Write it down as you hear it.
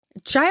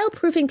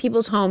Childproofing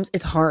people's homes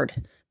is hard,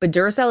 but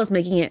Duracell is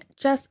making it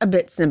just a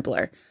bit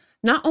simpler.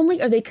 Not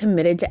only are they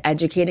committed to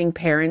educating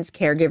parents,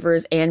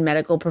 caregivers, and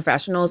medical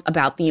professionals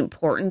about the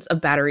importance of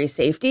battery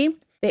safety,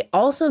 they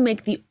also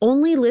make the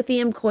only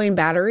lithium coin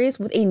batteries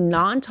with a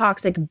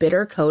non-toxic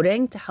bitter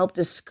coating to help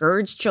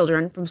discourage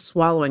children from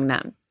swallowing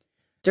them.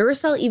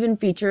 Duracell even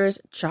features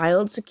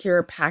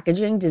child-secure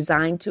packaging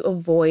designed to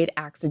avoid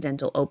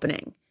accidental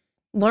opening.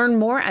 Learn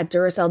more at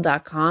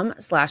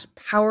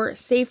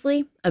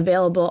Duracell.com/powersafely,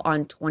 available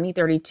on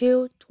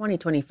 2032,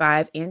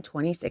 2025, and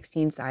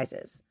 2016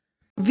 sizes.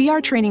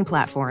 VR training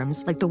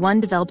platforms, like the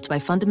one developed by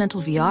Fundamental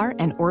VR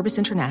and Orbis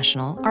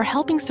International, are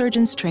helping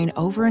surgeons train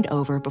over and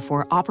over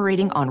before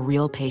operating on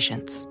real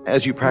patients.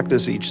 As you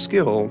practice each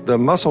skill, the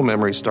muscle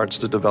memory starts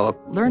to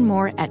develop. Learn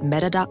more at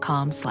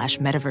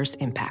meta.com/metaverse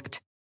impact.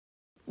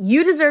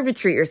 You deserve to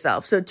treat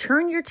yourself, so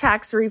turn your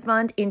tax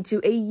refund into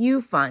a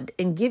U fund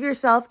and give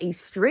yourself a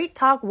Straight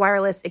Talk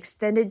Wireless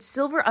Extended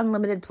Silver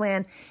Unlimited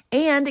plan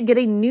and get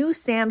a new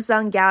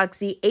Samsung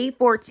Galaxy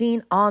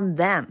A14 on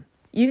them.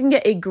 You can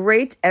get a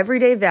great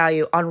everyday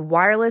value on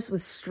wireless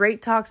with Straight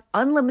Talk's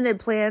unlimited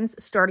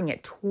plans starting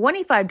at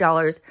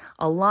 $25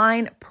 a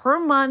line per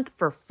month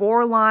for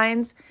 4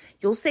 lines.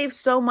 You'll save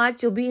so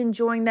much, you'll be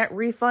enjoying that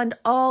refund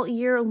all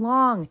year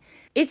long.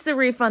 It's the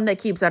refund that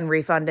keeps on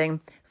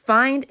refunding.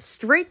 Find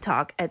Straight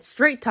Talk at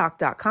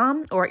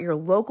straighttalk.com or at your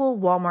local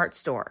Walmart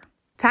store.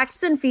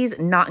 Taxes and fees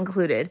not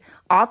included.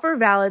 Offer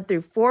valid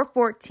through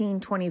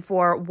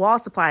 4/14/24 while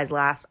supplies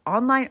last.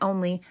 Online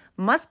only.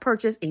 Must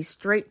purchase a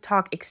Straight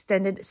Talk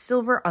Extended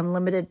Silver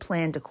Unlimited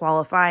plan to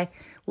qualify.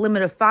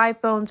 Limit of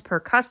 5 phones per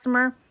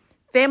customer.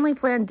 Family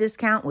plan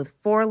discount with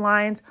 4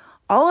 lines.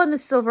 All in the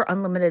Silver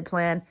Unlimited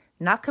plan.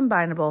 Not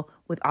combinable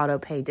with auto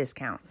pay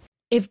discount.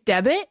 If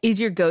debit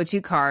is your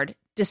go-to card,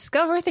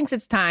 Discover thinks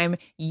it's time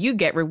you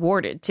get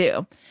rewarded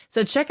too.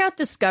 So check out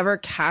Discover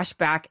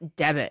Cashback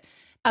Debit,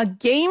 a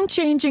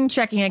game-changing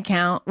checking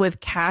account with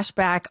cash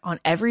back on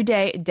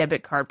everyday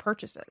debit card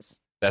purchases.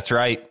 That's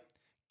right.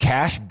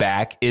 Cash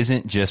back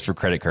isn't just for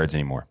credit cards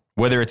anymore.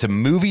 Whether it's a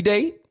movie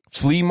date,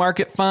 flea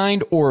market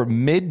find, or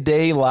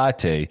midday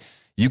latte,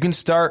 you can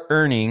start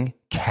earning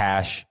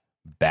cash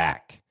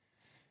back.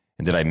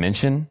 And did I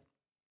mention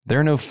there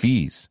are no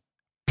fees,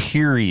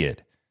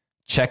 period.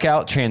 Check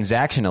out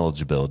transaction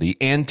eligibility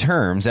and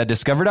terms at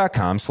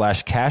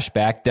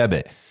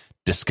discover.com/cashbackdebit.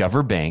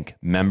 Discover Bank,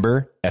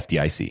 member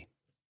FDIC.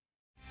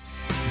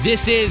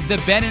 This is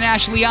the Ben and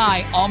Ashley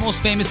I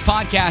Almost Famous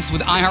podcast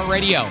with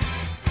iHeartRadio.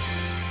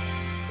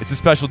 It's a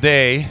special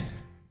day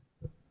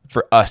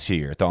for us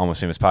here at the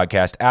Almost Famous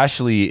podcast.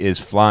 Ashley is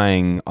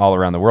flying all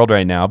around the world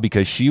right now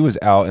because she was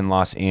out in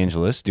Los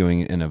Angeles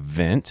doing an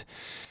event.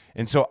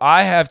 And so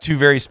I have 2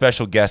 very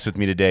special guests with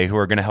me today who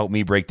are going to help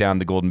me break down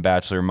The Golden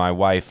Bachelor, my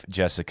wife,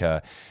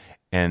 Jessica,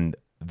 and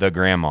the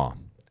grandma,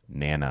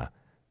 Nana.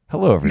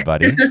 Hello,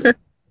 everybody.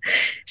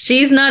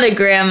 She's not a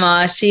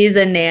grandma. She's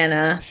a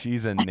Nana.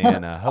 She's a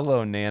Nana.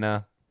 Hello,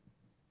 Nana.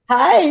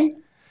 Hi.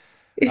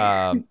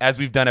 As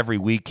we've done every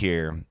week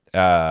here,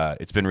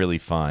 it's been really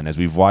fun. As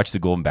we've watched The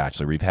Golden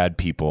Bachelor, we've had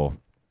people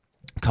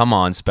come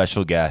on,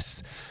 special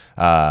guests,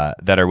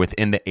 that are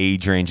within the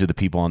age range of the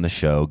people on the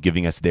show,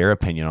 giving us their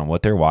opinion on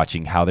what they're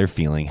watching, how they're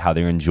feeling, how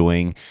they're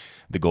enjoying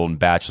The Golden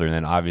Bachelor. And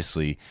then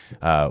obviously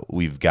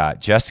we've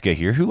got Jessica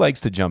here who likes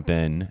to jump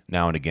in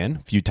now and again,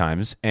 a few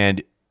times.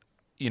 And,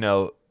 you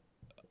know,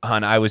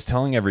 hon, I was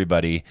telling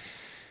everybody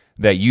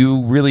that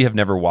you really have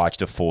never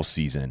watched a full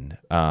season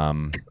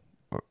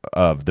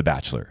of The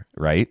Bachelor,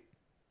 right?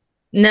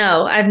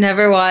 No, I've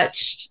never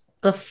watched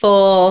the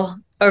full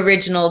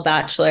original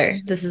Bachelor.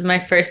 This is my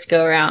first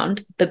go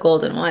around, the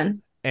golden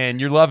one.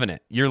 And you're loving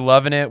it. You're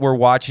loving it. We're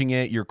watching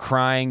it. You're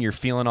crying. You're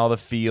feeling all the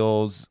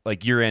feels.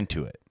 Like, you're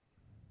into it.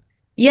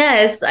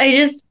 Yes,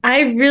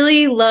 I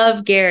really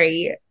love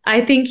Gary.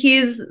 I think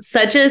he's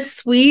such a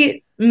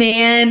sweet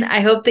man. I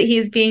hope that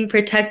he's being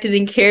protected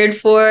and cared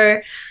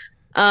for.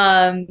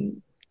 I've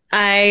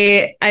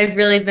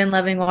really been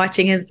loving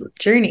watching his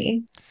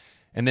journey.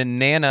 And then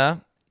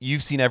Nana,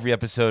 you've seen every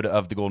episode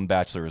of The Golden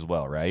Bachelor as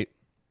well, right?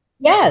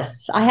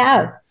 Yes, I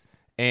have.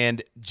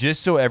 And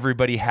just so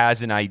everybody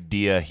has an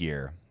idea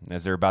here,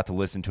 as they're about to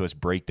listen to us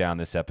break down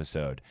this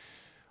episode,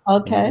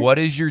 Okay. what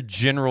is your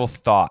general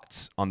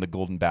thoughts on The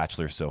Golden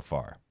Bachelor so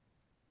far?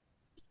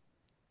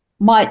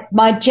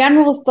 My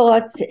general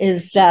thoughts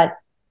is that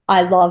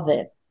I love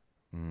it.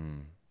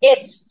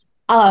 It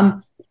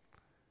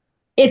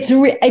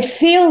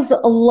feels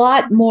a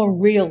lot more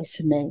real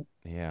to me.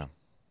 Yeah.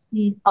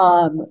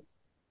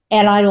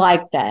 And I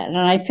like that. And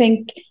I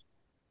think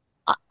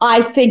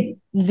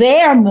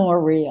they're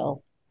more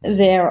real.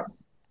 Their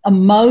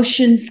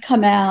emotions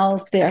come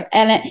out there,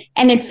 and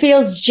it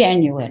feels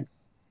genuine.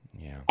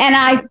 Yeah. And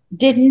I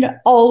didn't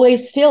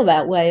always feel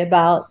that way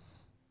about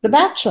The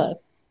Bachelor.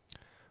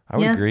 I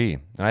would agree.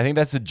 And I think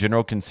that's the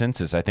general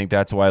consensus. I think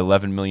that's why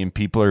 11 million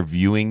people are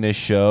viewing this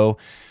show.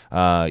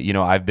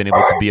 I've been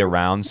able to be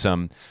around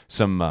some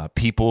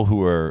people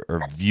who are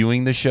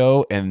viewing the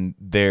show, and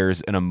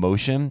there's an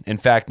emotion. In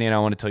fact, Nana, I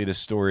want to tell you this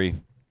story.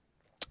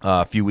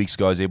 A few weeks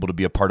ago, I was able to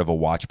be a part of a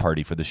watch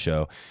party for the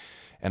show.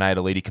 And I had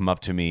a lady come up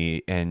to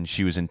me and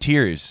she was in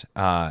tears.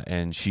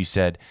 And she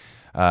said,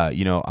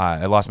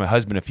 I lost my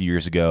husband a few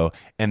years ago,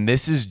 and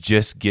this is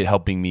just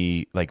helping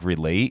me like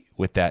relate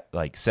with that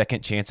like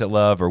second chance at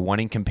love or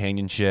wanting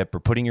companionship or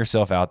putting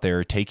yourself out there,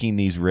 or taking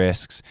these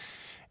risks.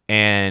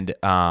 And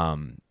I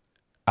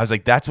was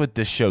like, that's what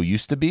this show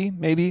used to be.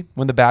 Maybe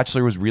when The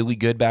Bachelor was really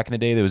good back in the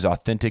day, there was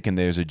authentic and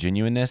there's a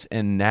genuineness.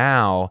 And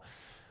now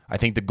I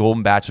think The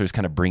Golden Bachelor is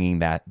kind of bringing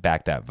that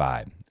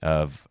vibe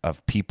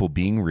of people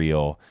being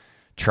real,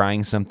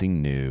 trying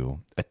something new,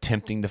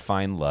 attempting to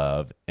find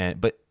love,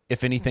 but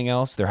if anything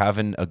else, they're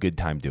having a good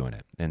time doing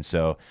it. And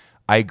so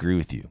I agree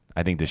with you.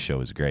 I think this show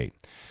is great.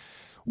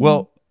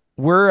 Well,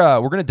 we're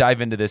going to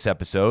dive into this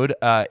episode.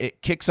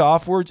 It kicks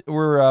off.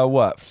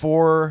 We're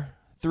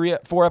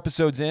 4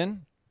 episodes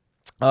in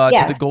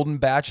to The Golden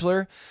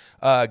Bachelor.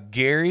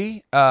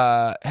 Gary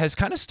has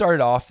kind of started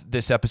off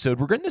this episode.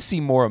 We're going to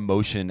see more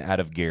emotion out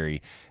of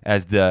Gary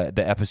as the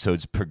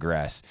episodes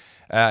progress.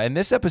 In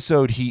this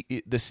episode,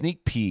 the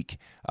sneak peek,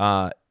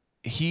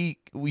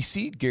 we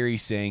see Gary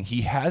saying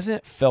he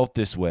hasn't felt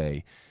this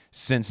way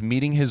since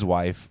meeting his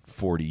wife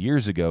 40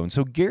 years ago. And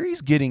so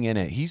Gary's getting in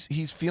it.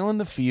 He's feeling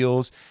the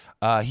feels.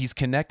 He's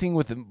connecting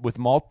with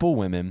multiple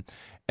women.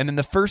 And then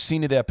the first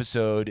scene of the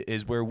episode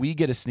is where we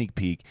get a sneak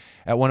peek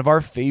at one of our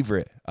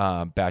favorite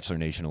Bachelor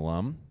Nation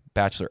alum,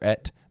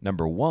 Bachelorette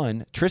number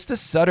 1. Trista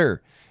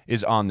Sutter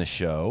is on the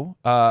show,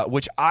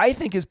 which I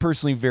think is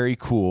personally very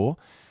cool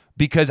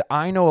because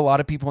I know a lot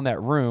of people in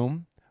that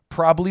room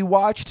probably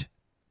watched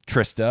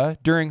Trista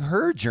during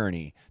her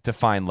journey to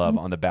find love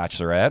on The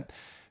Bachelorette.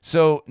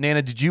 So,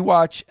 Nana, did you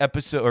watch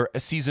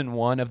season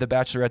 1 of The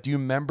Bachelorette? Do you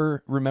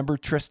remember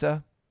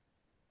Trista?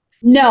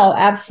 No,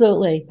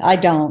 absolutely. I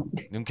don't.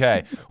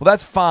 Okay. Well,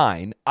 that's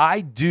fine.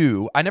 I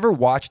do. I never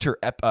watched her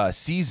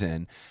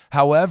season.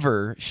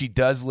 However, she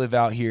does live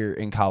out here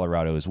in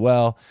Colorado as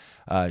well.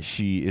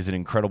 She is an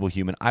incredible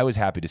human. I was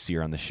happy to see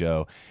her on the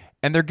show.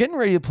 And they're getting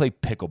ready to play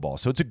pickleball.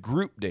 So it's a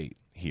group date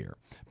here.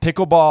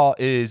 Pickleball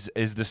is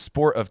the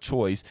sport of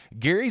choice.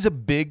 Gary's a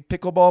big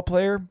pickleball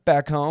player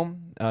back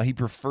home. He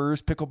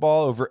prefers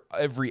pickleball over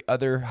every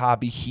other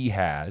hobby he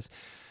has.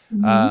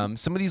 Mm-hmm.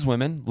 Some of these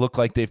women look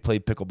like they've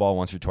played pickleball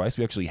once or twice.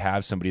 We actually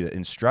have somebody that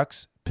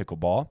instructs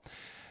pickleball.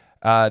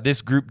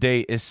 This group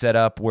date is set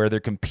up where they're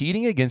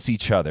competing against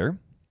each other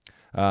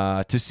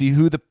to see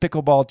who the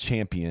pickleball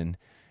champion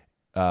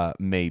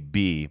may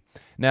be.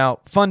 Now,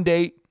 fun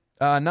date.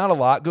 Not a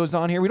lot goes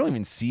on here. We don't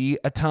even see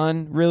a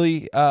ton,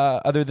 really,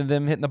 other than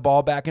them hitting the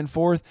ball back and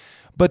forth.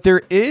 But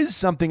there is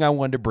something I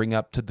wanted to bring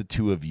up to the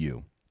two of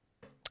you.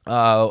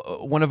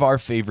 One of our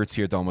favorites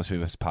here at the Almost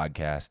Famous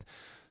podcast,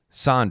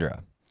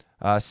 Sandra.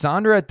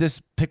 Sandra at this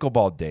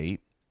pickleball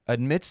date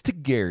admits to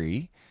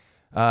Gary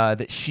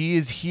that she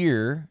is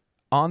here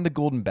on The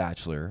Golden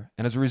Bachelor,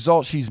 and as a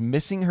result, she's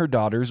missing her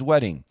daughter's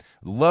wedding.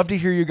 Love to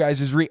hear your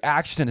guys'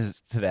 reaction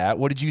to that.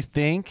 What did you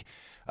think?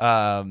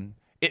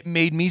 It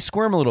made me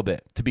squirm a little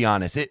bit, to be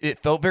honest. It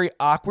felt very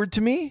awkward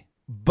to me,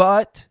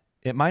 but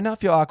it might not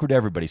feel awkward to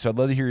everybody. So I'd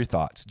love to hear your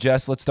thoughts.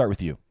 Jess, let's start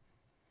with you.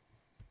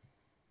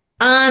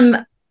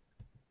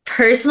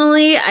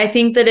 Personally, I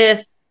think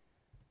that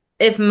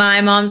if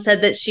my mom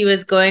said that she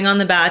was going on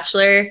The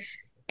Bachelor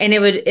and it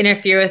would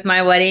interfere with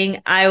my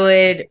wedding, I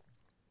would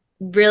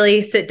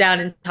really sit down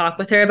and talk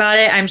with her about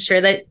it. I'm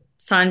sure that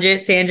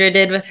Sandra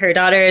did with her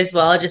daughter as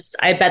well.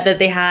 I bet that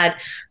they had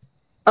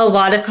a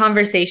lot of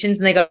conversations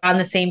and they got on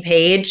the same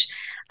page.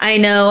 I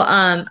know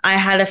I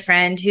had a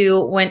friend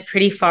who went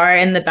pretty far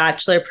in the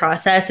Bachelor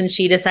process and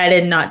she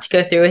decided not to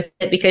go through with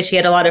it because she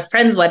had a lot of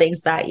friends'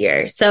 weddings that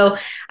year. So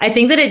I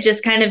think that it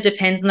just kind of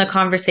depends on the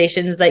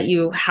conversations that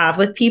you have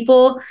with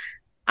people.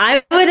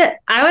 I would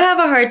have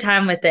a hard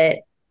time with it.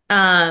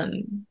 But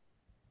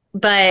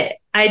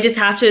I just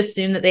have to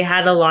assume that they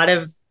had a lot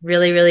of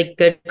really, really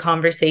good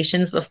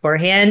conversations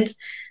beforehand.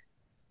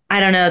 I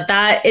don't know,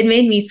 that it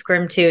made me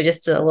squirm too,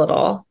 just a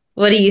little.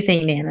 What do you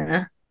think,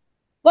 Nana?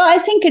 Well, I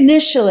think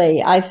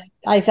initially I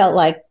felt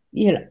like,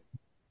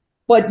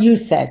 what you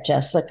said,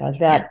 Jessica,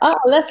 that,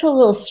 that's a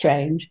little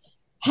strange,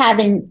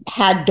 having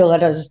had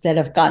daughters that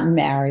have gotten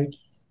married.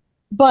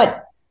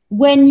 But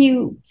when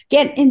you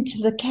get into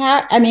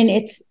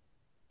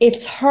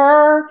it's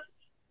her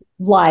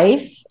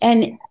life.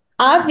 And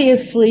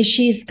obviously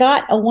she's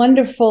got a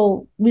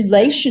wonderful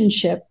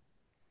relationship,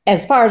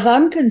 as far as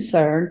I'm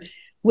concerned,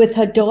 with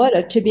her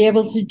daughter to be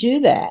able to do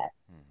that.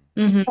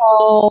 Mm-hmm.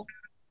 So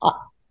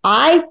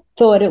I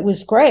thought it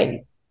was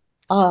great.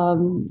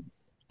 And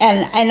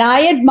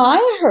I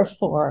admire her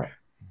for it.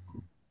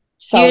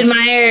 So, do you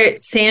admire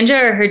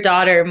Sandra or her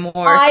daughter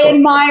more? I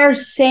admire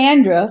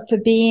Sandra for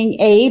being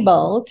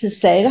able to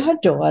say to her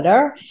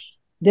daughter,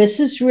 this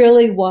is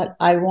really what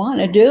I want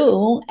to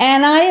do.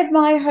 And I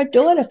admire her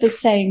daughter for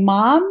saying,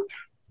 Mom,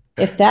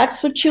 if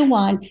that's what you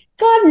want,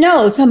 God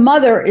knows her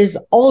mother is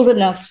old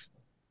enough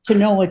to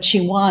know what she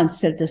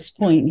wants at this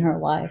point in her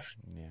life.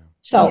 Yeah.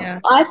 So yeah.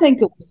 I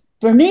think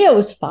for me, it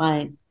was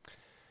fine.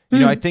 You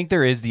know, I think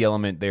there is the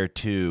element there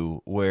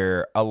too,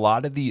 where a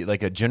lot of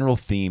a general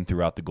theme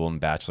throughout the Golden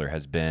Bachelor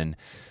has been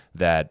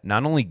that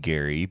not only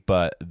Gary,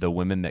 but the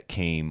women that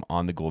came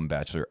on the Golden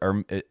Bachelor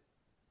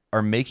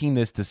are making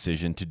this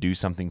decision to do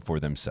something for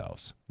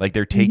themselves. Like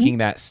they're taking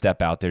that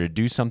step out there to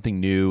do something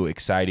new,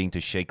 exciting,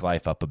 to shake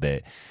life up a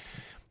bit.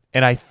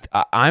 And I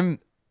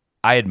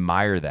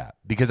admire that,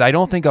 because I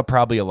don't think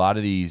probably a lot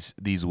of these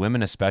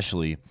women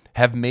especially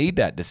have made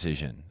that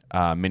decision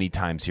many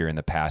times here in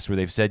the past, where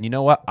they've said, you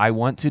know what, I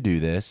want to do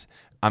this.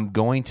 I'm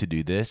going to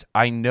do this.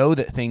 I know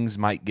that things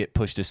might get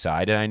pushed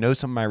aside, and I know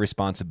some of my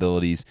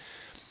responsibilities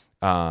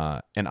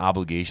and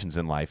obligations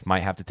in life might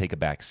have to take a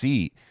back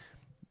seat,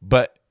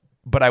 but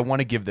I want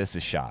to give this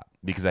a shot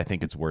because I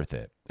think it's worth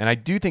it. And I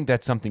do think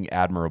that's something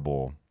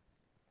admirable.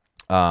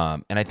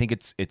 And I think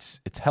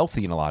it's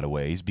healthy in a lot of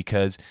ways,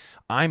 because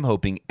I'm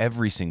hoping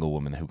every single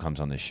woman who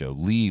comes on this show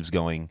leaves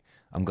going,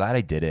 I'm glad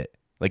I did it.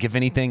 Like, if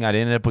anything, I'd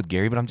ended up with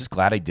Gary, but I'm just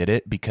glad I did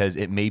it because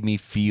it made me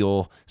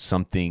feel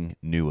something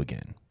new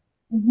again.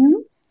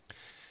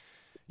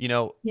 You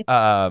know,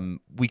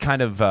 we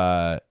kind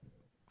of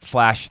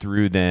flash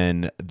through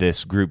then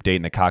this group date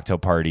and the cocktail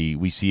party.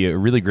 We see a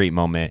really great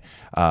moment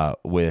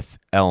with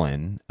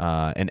Ellen,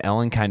 and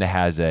Ellen kind of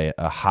has a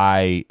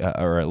high,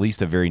 or at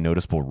least a very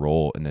noticeable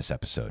role in this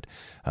episode.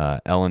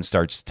 Ellen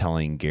starts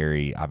telling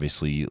Gary,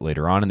 obviously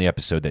later on in the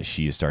episode, that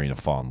she is starting to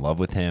fall in love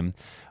with him.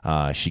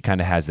 She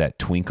kind of has that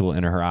twinkle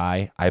in her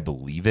eye. I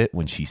believe it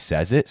when she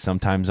says it.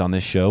 Sometimes on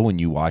this show, when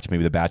you watch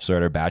maybe The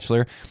Bachelorette or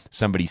Bachelor,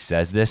 somebody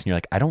says this and you're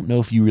like, I don't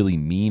know if you really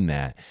mean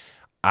that.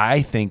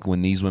 I think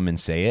when these women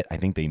say it, I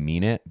think they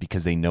mean it,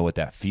 because they know what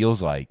that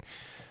feels like.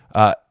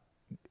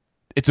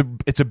 It's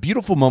a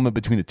beautiful moment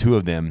between the two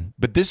of them,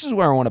 but this is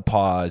where I want to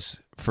pause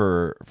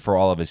for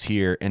all of us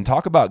here and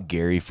talk about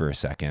Gary for a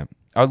second.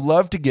 I'd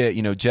love to get,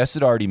 Jess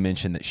had already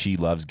mentioned that she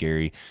loves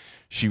Gary.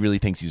 She really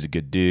thinks he's a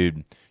good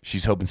dude.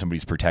 She's hoping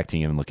somebody's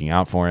protecting him and looking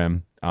out for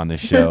him on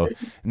this show.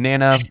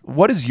 Nana,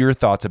 what is your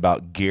thoughts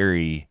about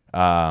Gary,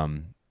 as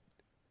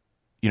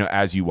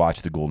you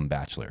watch The Golden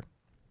Bachelor?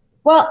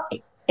 Well,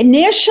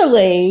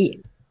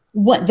 initially,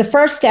 the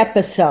first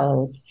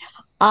episode,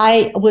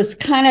 I was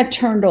kind of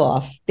turned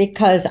off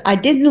because I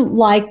didn't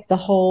like the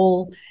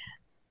whole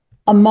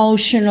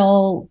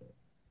emotional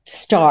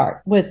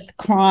start with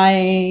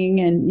crying.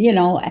 And,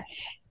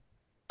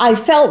 I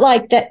felt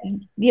like that,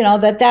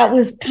 that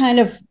was kind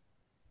of,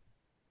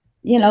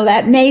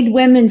 that made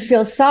women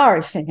feel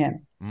sorry for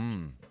him.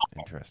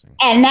 Interesting.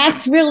 And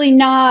that's really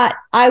not,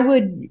 I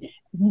would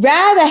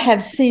rather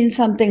have seen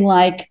something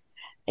like,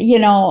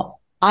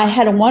 I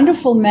had a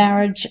wonderful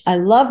marriage. I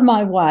love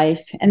my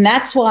wife, and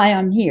that's why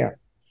I'm here.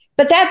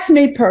 But that's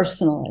me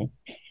personally.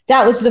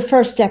 That was the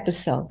first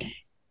episode.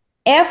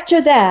 After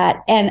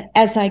that, and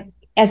as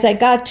I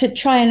got to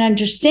try and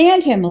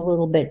understand him a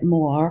little bit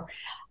more,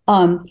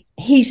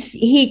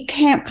 he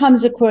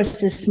comes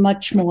across as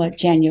much more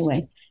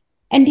genuine.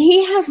 And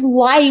he has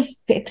life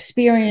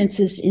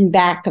experiences in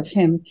back of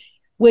him,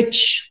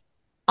 which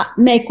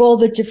make all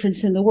the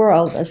difference in the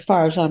world as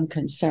far as I'm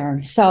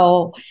concerned.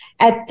 So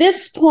at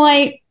this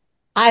point,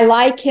 I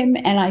like him,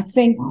 and I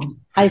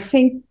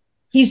think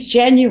he's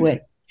genuine.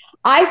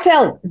 I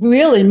felt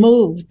really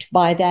moved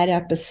by that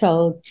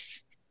episode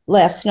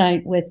last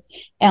night with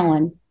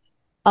Ellen.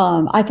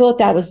 I thought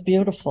that was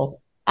beautiful.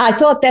 I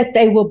thought that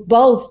they were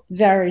both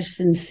very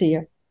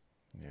sincere.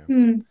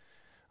 Yeah.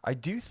 I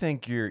do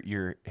think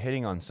you're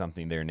hitting on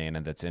something there,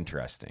 Nana, that's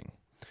interesting,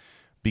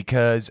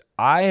 because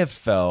I have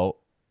felt,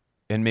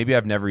 and maybe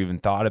I've never even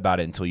thought about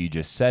it until you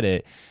just said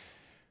it,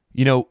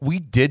 we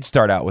did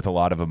start out with a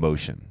lot of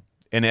emotion.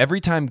 And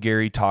every time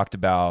Gary talked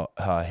about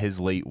his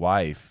late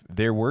wife,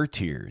 there were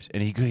tears,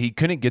 and he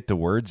couldn't get the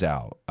words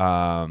out.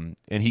 And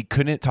he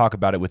couldn't talk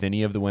about it with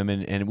any of the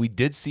women. And we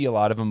did see a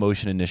lot of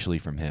emotion initially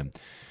from him.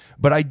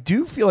 But I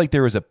do feel like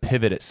there was a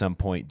pivot at some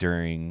point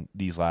during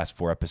these last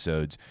 4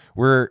 episodes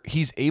where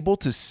he's able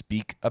to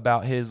speak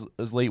about his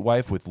late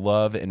wife with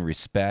love and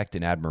respect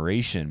and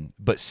admiration,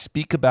 but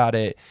speak about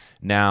it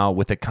now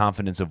with the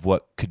confidence of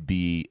what could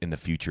be in the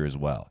future as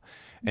well.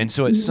 And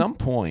so at some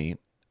point,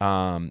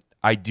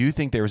 I do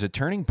think there was a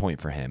turning point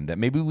for him that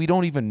maybe we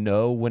don't even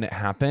know when it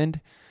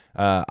happened.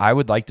 I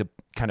would like to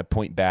kind of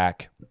point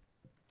back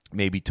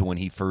maybe to when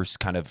he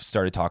first kind of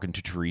started talking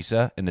to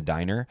Teresa in the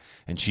diner,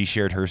 and she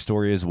shared her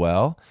story as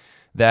well,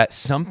 that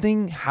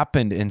something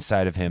happened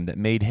inside of him that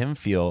made him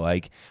feel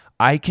like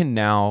I can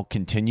now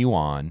continue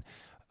on,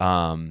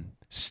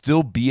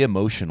 still be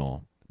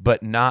emotional,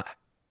 but not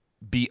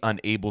be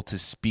unable to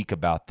speak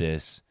about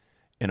this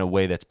in a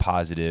way that's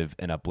positive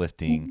and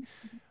uplifting.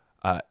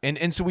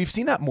 And so we've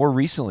seen that more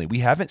recently. We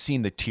haven't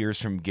seen the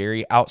tears from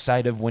Gary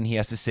outside of when he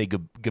has to say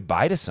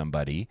goodbye to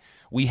somebody.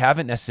 We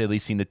haven't necessarily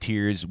seen the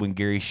tears when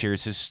Gary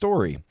shares his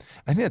story.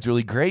 I think that's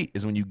really great,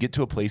 is when you get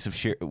to a place of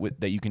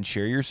that you can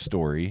share your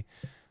story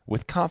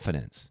with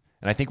confidence.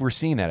 And I think we're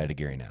seeing that out of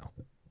Gary now.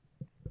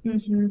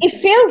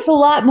 It feels a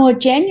lot more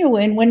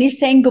genuine when he's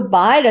saying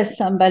goodbye to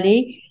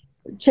somebody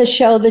to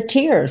show the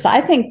tears.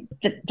 I think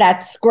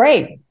that's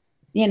great.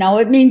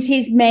 It means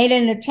he's made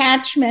an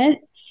attachment,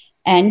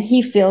 and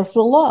he feels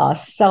the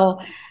loss. So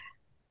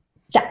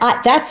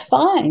that's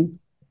fine.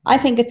 I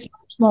think it's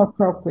much more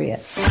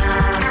appropriate.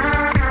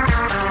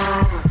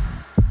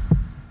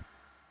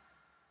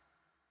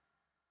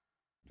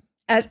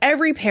 As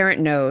every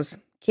parent knows,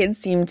 kids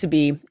seem to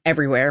be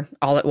everywhere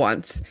all at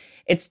once.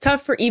 It's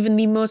tough for even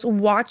the most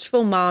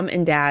watchful mom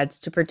and dads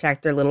to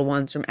protect their little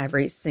ones from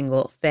every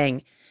single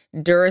thing.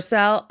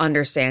 Duracell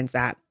understands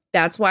that.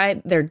 That's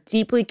why they're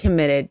deeply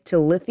committed to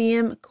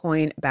lithium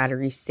coin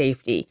battery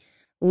safety.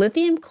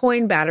 Lithium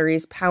coin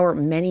batteries power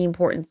many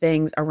important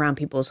things around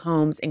people's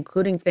homes,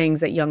 including things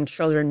that young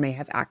children may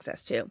have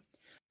access to.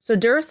 So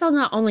Duracell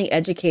not only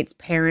educates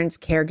parents,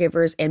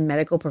 caregivers, and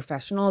medical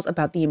professionals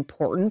about the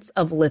importance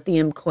of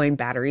lithium coin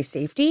battery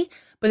safety,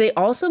 but they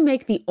also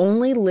make the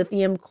only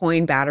lithium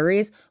coin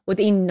batteries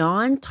with a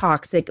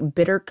non-toxic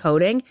bitter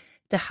coating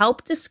to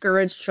help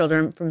discourage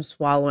children from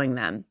swallowing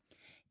them.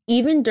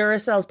 Even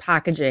Duracell's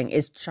packaging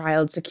is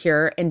child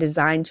secure and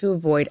designed to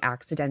avoid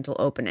accidental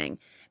opening.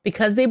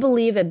 Because they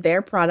believe that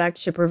their product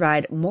should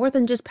provide more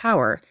than just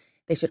power,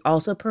 they should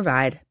also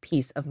provide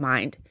peace of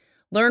mind.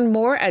 Learn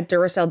more at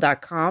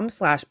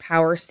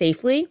Duracell.com/power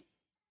safely.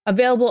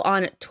 Available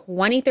on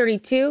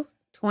 2032,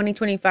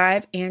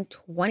 2025, and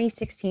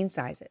 2016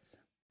 sizes.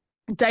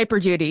 Diaper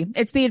duty.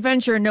 It's the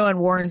adventure no one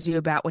warns you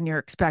about when you're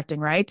expecting,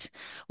 right?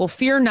 Well,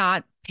 fear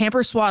not.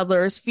 Pampers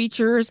Swaddlers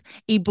features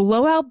a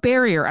blowout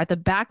barrier at the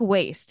back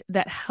waist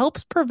that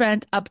helps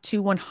prevent up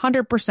to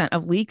 100%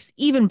 of leaks,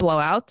 even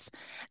blowouts.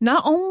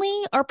 Not only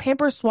are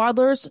Pampers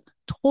Swaddlers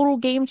total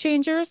game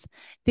changers,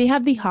 they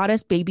have the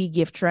hottest baby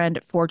gift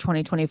trend for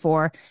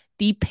 2024,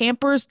 the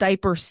Pampers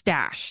Diaper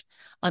Stash,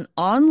 an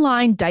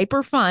online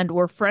diaper fund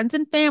where friends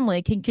and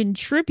family can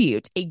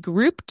contribute a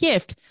group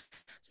gift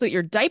so that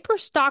your diaper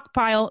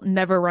stockpile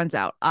never runs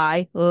out.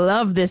 I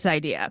love this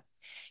idea.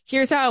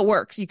 Here's how it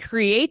works. You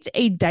create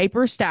a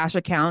diaper stash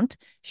account,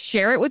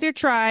 share it with your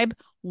tribe,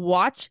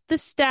 watch the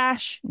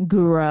stash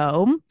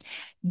grow,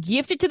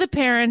 gift it to the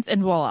parents,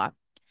 and voila.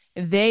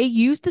 They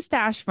use the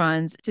stash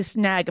funds to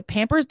snag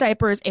Pampers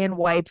diapers and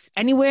wipes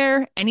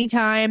anywhere,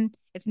 anytime.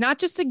 It's not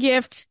just a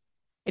gift,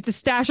 it's a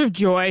stash of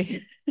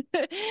joy.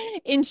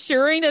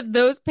 Ensuring that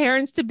those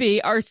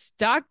parents-to-be are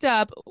stocked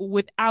up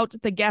without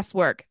the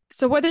guesswork.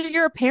 So whether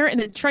you're a parent in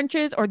the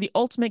trenches or the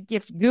ultimate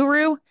gift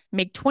guru,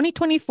 make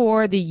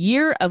 2024 the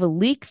year of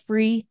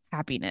leak-free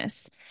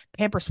happiness.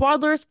 Pampers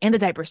Swaddlers and the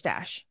Diaper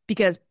Stash.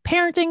 Because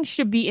parenting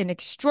should be an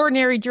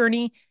extraordinary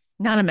journey,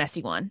 not a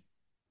messy one.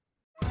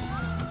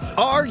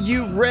 Are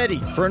you ready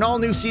for an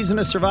all-new season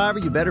of Survivor?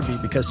 You better be,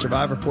 because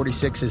Survivor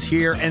 46 is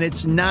here, and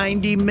it's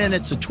 90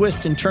 minutes of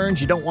twists and turns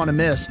you don't want to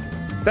miss.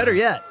 Better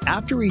yet,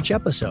 after each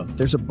episode,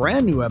 there's a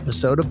brand new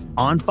episode of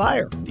On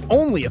Fire, the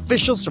only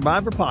official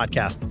Survivor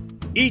podcast.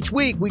 Each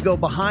week, we go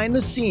behind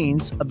the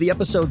scenes of the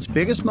episode's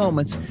biggest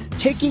moments,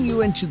 taking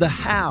you into the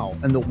how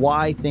and the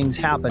why things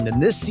happened.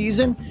 And this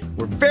season,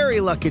 we're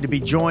very lucky to be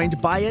joined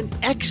by an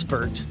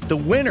expert, the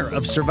winner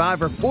of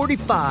Survivor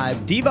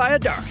 45, Dee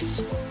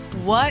Valladares.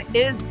 What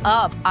is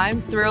up?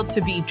 I'm thrilled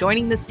to be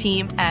joining this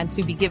team and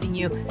to be giving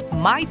you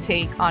my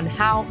take on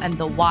how and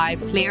the why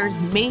players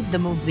made the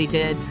moves they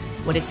did,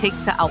 what it takes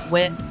to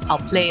outwit,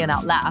 outplay, and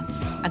outlast,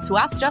 and to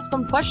ask Jeff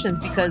some questions,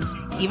 because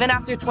even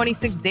after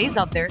 26 days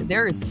out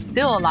there is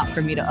still a lot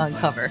for me to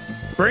uncover.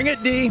 Bring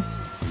it, Dee.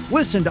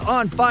 Listen to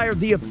On Fire,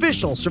 the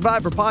official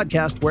Survivor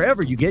podcast,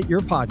 wherever you get your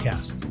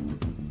podcast.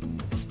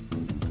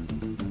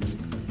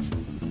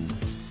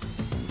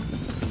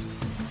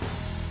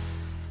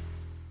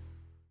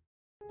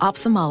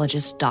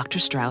 Ophthalmologist Dr.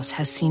 Strauss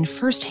has seen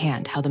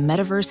firsthand how the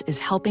metaverse is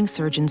helping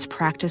surgeons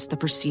practice the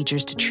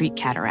procedures to treat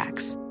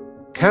cataracts.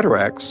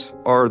 Cataracts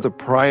are the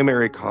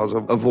primary cause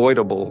of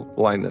avoidable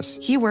blindness.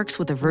 He works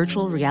with a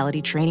virtual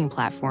reality training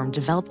platform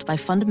developed by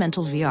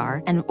Fundamental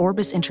VR and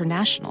Orbis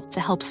International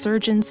to help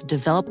surgeons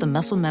develop the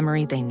muscle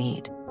memory they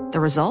need. The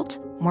result?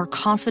 More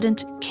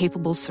confident,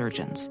 capable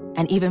surgeons.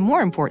 And even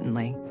more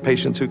importantly,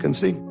 Patients who can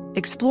see.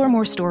 explore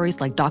more stories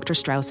like Dr.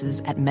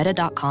 Strauss's at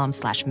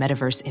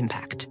meta.com/metaverse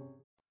impact.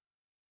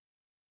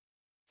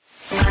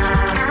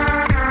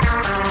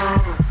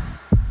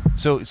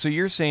 So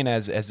you're saying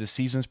as the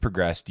seasons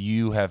progressed,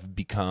 you have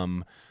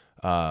become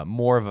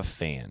more of a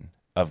fan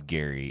of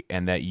Gary,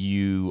 and that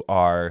you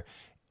are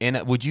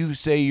would you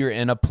say you're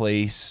in a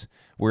place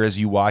where, as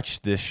you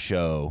watch this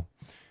show,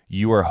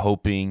 you are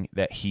hoping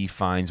that he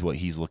finds what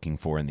he's looking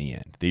for in the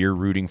end, that you're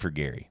rooting for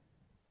Gary?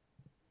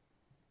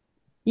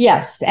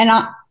 Yes, and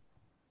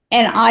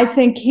I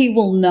think he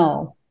will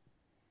know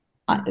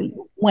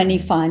when he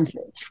finds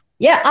it.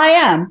 Yeah, I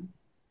am.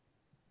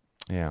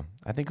 Yeah,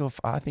 I think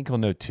he'll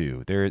know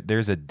too.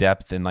 There's a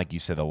depth and, like you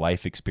said, a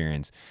life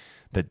experience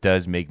that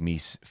does make me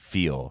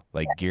feel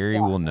like Gary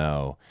will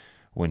know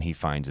when he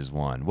finds his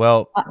one.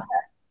 Well,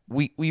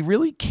 we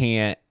really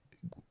can't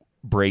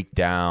break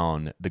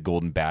down the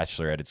Golden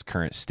Bachelor at its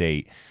current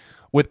state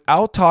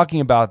without talking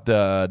about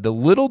the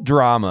little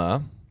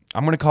drama.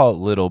 I'm going to call it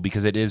little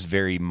because it is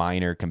very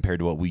minor compared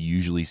to what we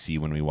usually see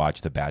when we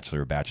watch The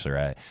Bachelor or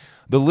Bachelorette.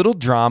 The little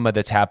drama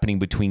that's happening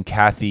between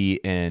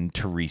Kathy and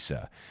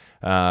Teresa.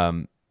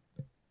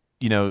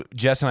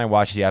 Jess and I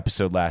watched the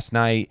episode last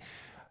night.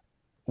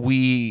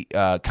 We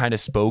kind of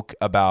spoke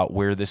about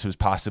where this was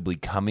possibly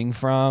coming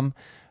from.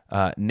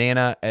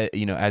 Nana,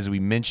 as we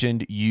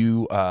mentioned,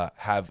 you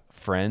have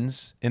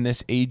friends in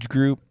this age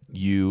group.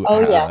 You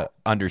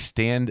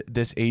understand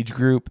this age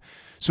group.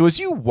 So as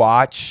you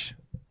watch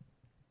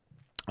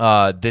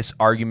this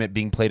argument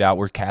being played out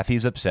where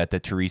Kathy's upset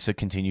that Teresa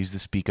continues to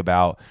speak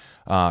about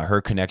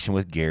her connection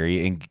with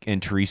Gary,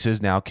 and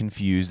Teresa's now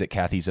confused that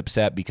Kathy's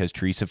upset because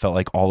Teresa felt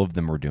like all of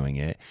them were doing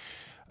it.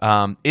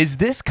 Is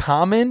this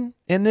common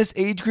in this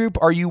age group?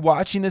 Are you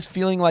watching this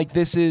feeling like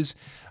this is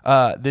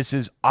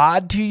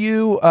odd to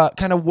you?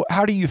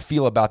 How do you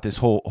feel about this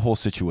whole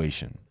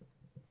situation?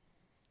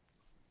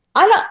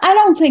 I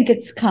don't think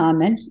it's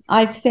common.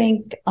 I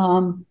think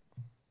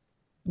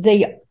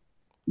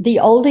the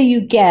older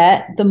you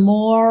get, the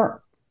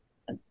more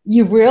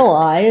you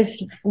realize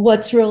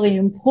what's really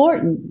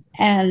important.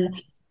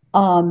 And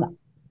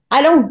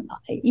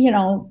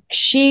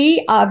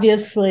she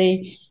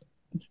obviously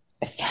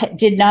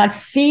did not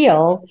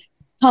feel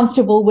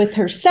comfortable with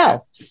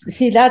herself.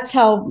 See, that's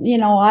how,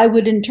 I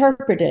would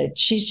interpret it.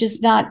 She's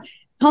just not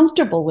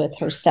comfortable with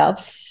herself.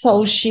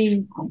 So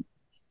she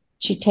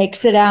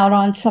takes it out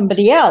on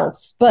somebody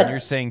else. But and you're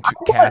saying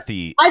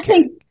Kathy, I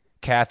think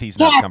Kathy's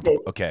not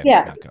comfortable. Okay.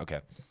 Yeah. Okay.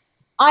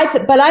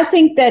 But I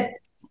think that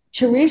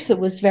Teresa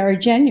was very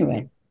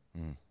genuine.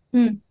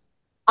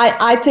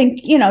 I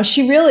think,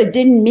 she really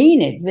didn't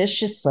mean it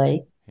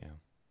viciously.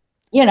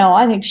 Yeah.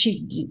 I think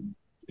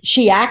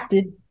she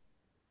acted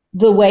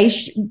the way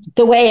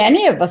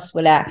any of us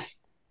would act.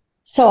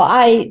 So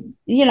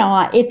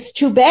it's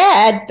too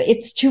bad.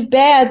 It's too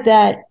bad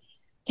that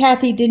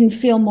Kathy didn't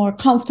feel more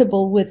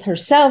comfortable with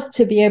herself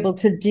to be able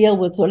to deal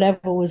with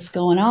whatever was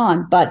going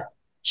on, but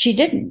she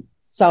didn't.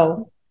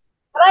 So,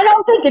 but I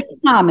don't think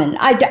it's common.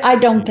 I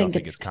don't think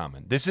it's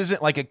common. This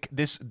isn't like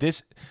this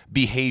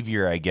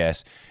behavior, I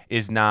guess,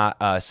 is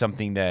not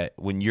something that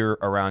when you're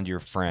around your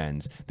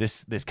friends,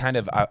 this kind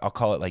of, I'll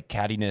call it like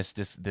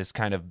cattiness, this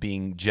kind of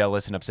being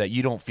jealous and upset.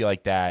 You don't feel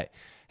like that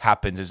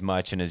happens as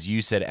much. And as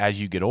you said,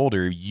 as you get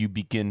older, you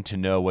begin to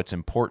know what's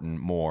important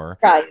more.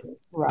 Right.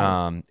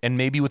 And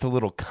maybe with a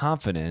little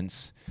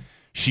confidence,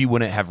 she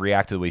wouldn't have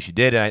reacted the way she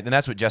did. And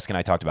that's what Jessica and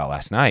I talked about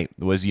last night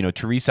was,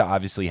 Teresa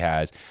obviously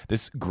has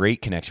this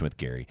great connection with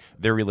Gary.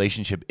 Their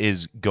relationship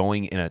is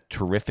going in a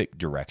terrific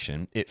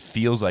direction. It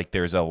feels like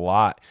there's a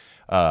lot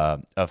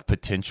of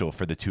potential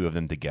for the two of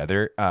them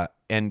together.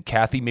 And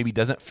Kathy maybe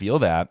doesn't feel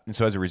that. And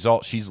so as a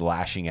result, she's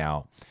lashing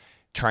out,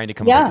 trying to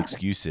come up with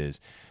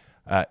excuses.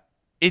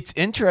 It's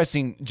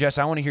interesting, Jess,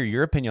 I want to hear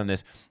your opinion on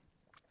this.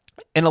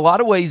 In a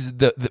lot of ways,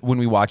 when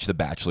we watch The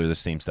Bachelor, the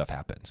same stuff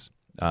happens.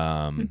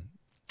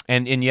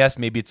 And yes,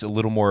 maybe it's a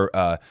little more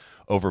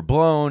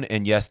overblown.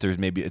 And yes,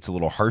 it's a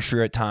little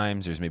harsher at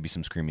times. There's maybe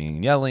some screaming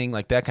and yelling,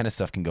 like that kind of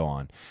stuff can go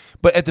on.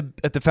 But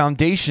at the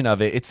foundation of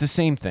it, it's the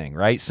same thing,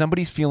 right?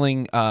 Somebody's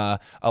feeling a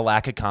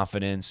lack of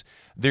confidence.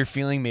 They're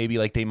feeling maybe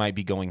like they might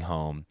be going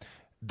home.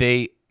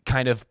 They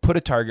kind of put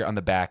a target on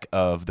the back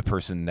of the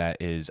person that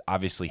is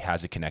obviously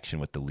has a connection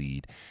with the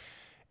lead.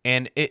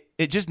 And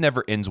it just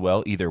never ends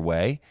well either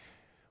way.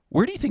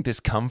 Where do you think this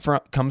comes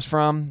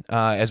from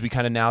as we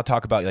kind of now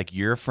talk about like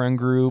your friend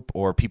group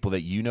or people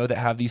that that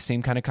have these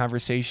same kind of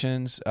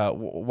conversations?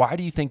 Why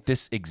do you think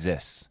this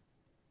exists?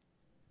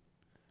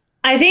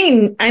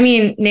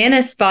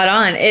 Nana's spot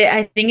on.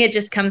 I think it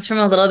just comes from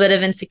a little bit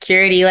of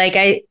insecurity.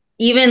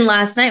 Even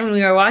last night when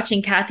we were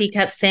watching, Kathy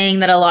kept saying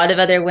that a lot of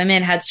other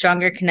women had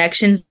stronger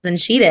connections than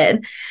she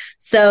did.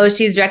 So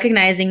she's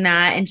recognizing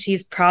that and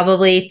she's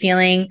probably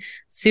feeling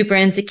super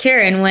insecure.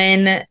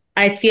 And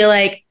I feel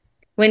like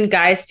when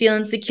guys feel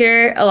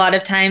insecure, a lot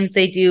of times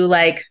they do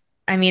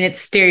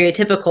it's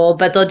stereotypical,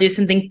 but they'll do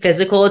something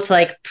physical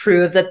to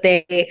prove that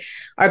they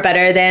are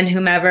better than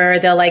whomever.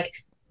 They'll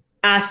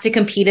ask to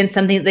compete in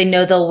something that they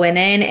know they'll win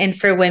in. And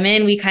for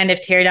women, we kind of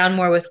tear down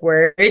more with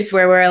words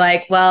where we're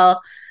like, well,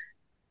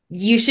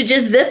 you should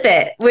just zip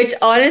it, which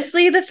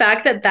honestly, the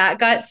fact that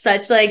got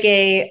such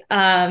a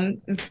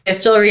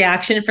visceral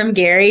reaction from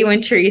Gary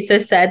when Teresa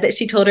said that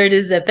she told her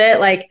to zip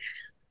it,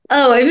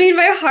 it made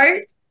my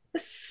heart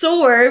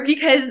sore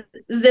because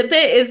zip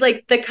it is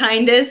the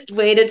kindest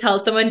way to tell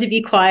someone to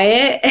be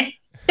quiet.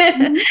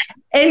 And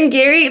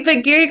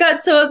Gary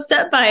got so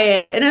upset by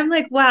it. And I'm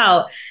like,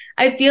 wow,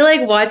 I feel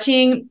like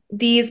watching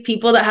these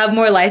people that have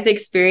more life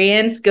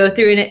experience go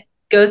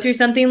through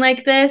something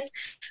like this,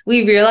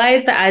 we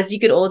realize that as you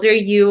get older,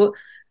 you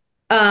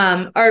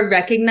are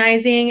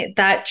recognizing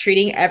that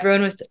treating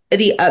everyone with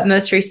the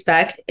utmost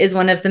respect is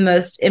one of the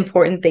most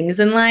important things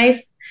in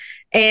life.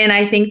 And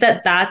I think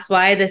that that's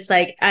why this,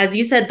 as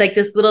you said,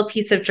 this little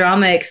piece of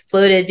drama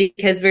exploded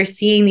because we're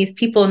seeing these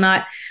people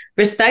not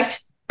respect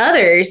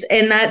others.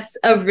 And that's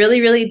a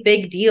really, really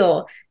big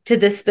deal to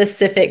this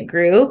specific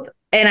group.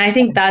 And I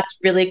think that's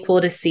really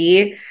cool to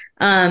see,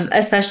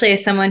 especially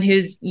as someone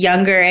who's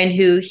younger and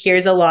who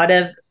hears a lot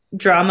of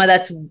drama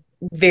that's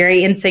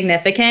very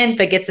insignificant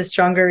but gets a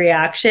stronger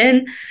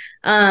reaction.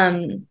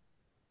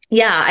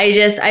 yeah,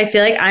 I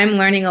feel like I'm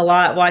learning a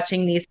lot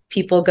watching these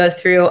people go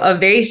through a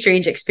very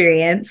strange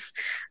experience,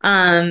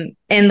 and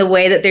the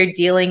way that they're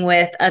dealing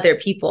with other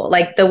people.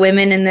 Like the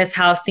women in this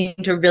house seem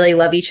to really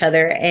love each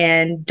other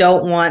and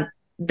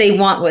they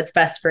want what's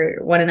best for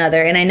one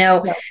another. And I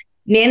know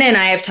Nana and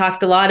I have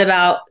talked a lot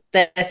about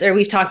this, or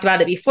we've talked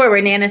about it before,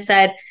 where Nana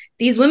said,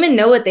 these women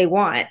know what they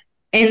want.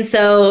 And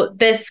so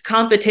this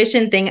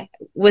competition thing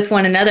with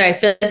one another, I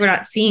feel like we're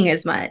not seeing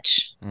as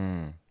much.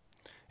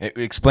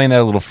 Explain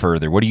that a little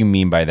further. What do you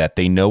mean by that?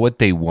 They know what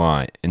they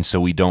want, and so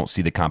we don't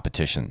see the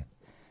competition.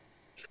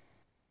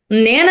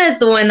 Nana is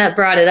the one that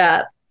brought it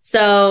up.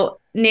 So,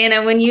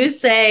 Nana, when you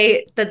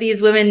say that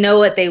these women know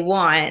what they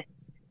want,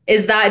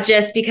 is that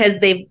just because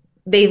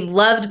they've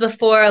loved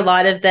before? A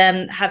lot of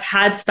them have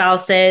had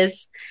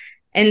spouses.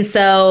 And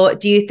so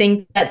do you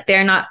think that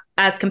they're not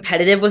as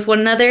competitive with one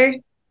another?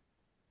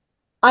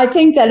 I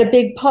think that a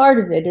big part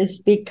of it is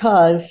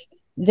because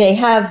they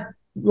have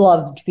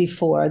loved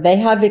before. They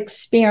have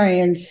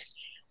experienced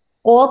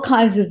all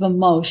kinds of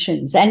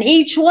emotions, and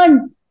each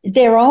one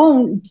their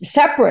own,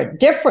 separate,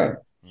 different.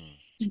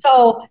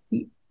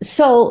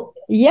 So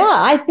yeah,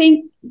 I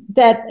think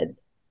that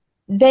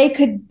they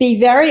could be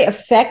very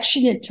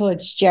affectionate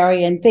towards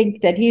Jerry and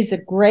think that he's a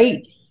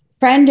great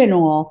friend and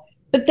all,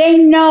 but they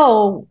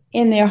know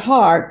in their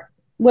heart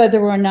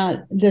whether or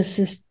not this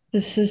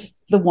is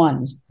the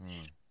one.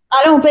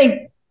 I don't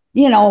think,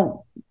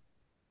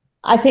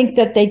 I think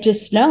that they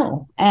just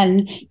know.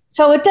 And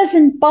so it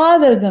doesn't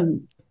bother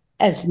them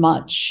as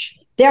much.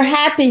 They're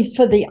happy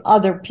for the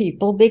other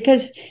people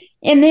because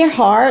in their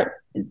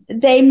heart,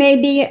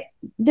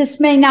 this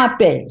may not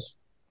be.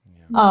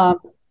 Yeah.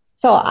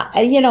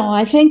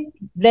 I think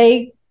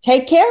they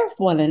take care of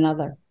one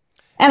another.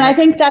 And I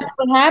think that's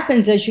what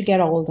happens as you get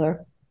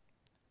older.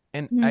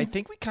 And I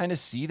think we kind of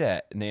see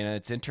that, Nana.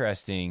 It's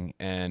interesting,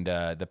 and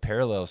the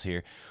parallels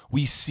here.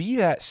 We see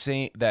that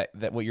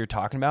that what you're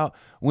talking about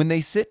when they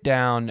sit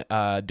down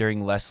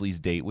during Leslie's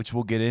date, which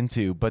we'll get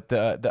into. But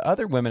the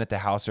other women at the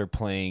house are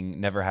playing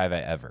Never Have I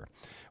Ever,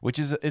 which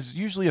is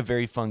usually a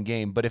very fun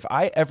game. But if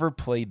I ever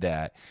played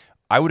that,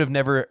 I would have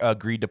never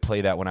agreed to play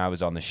that when I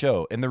was on the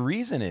show. And the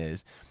reason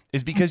is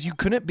because you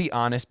couldn't be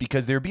honest,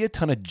 because there'd be a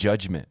ton of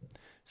judgment.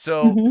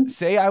 So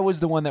say I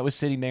was the one that was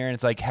sitting there, and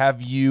it's like,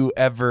 have you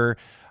ever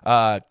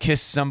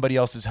kiss somebody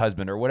else's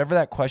husband, or whatever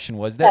that question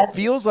was? That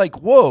feels like,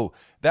 whoa,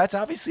 that's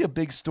obviously a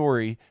big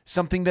story,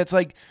 something that's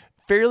like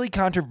very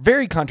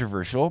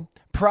controversial,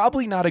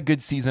 probably not a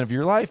good season of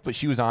your life, but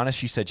she was honest.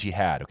 She said she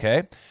had,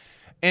 okay?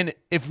 And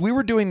if we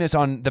were doing this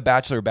on The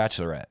Bachelor or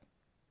Bachelorette,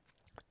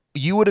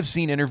 you would have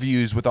seen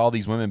interviews with all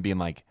these women being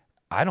like,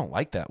 I don't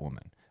like that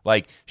woman.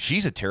 Like,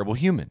 she's a terrible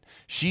human.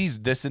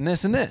 She's this and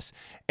this and this.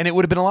 And it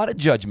would have been a lot of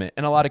judgment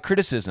and a lot of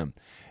criticism.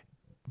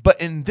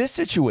 But in this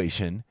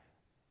situation,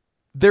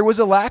 there was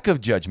a lack of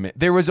judgment.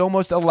 There was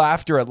almost a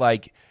laughter at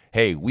like,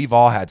 hey, we've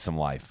all had some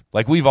life.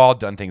 Like, we've all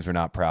done things we're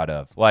not proud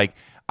of. Like,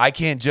 I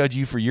can't judge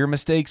you for your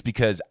mistakes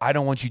because I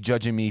don't want you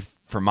judging me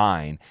for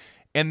mine.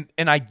 And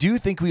I do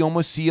think we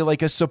almost see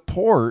like a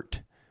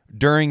support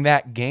during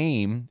that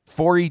game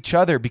for each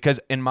other, because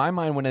in my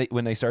mind,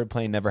 when they started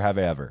playing Never Have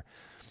I Ever,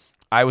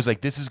 I was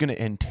like, this is going to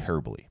end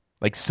terribly.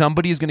 Like,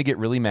 somebody is going to get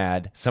really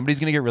mad. Somebody's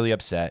going to get really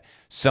upset.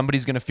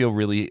 Somebody's going to feel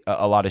really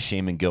a lot of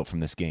shame and guilt from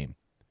this game.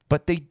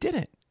 But they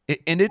didn't.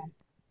 It ended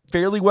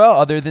fairly well,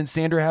 other than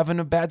Sandra having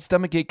a bad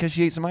stomachache because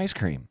she ate some ice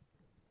cream.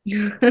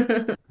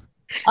 I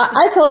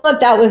thought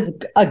that was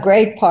a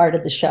great part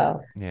of the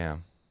show. Yeah.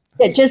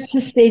 Just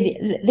to see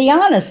the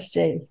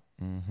honesty.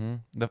 Mm-hmm.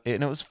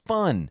 And it was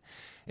fun.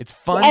 It's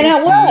fun. And to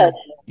it see. was.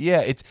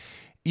 Yeah,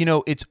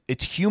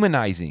 it's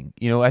humanizing.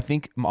 I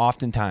think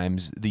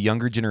oftentimes the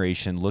younger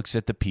generation looks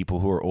at the people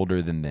who are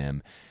older than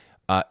them,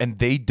 and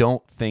they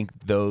don't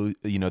think the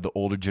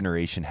older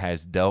generation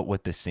has dealt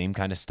with the same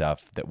kind of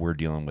stuff that we're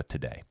dealing with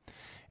today.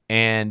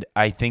 And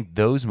I think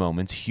those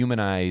moments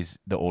humanize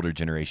the older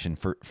generation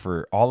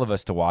for all of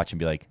us to watch and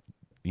be like,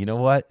 you know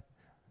what?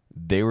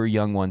 They were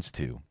young once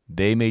too.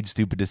 They made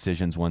stupid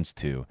decisions once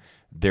too.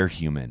 They're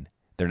human.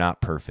 They're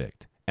not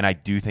perfect. And I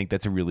do think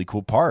that's a really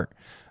cool part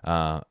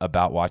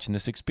about watching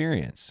this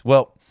experience.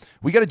 Well,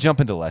 we got to jump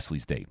into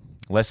Leslie's date.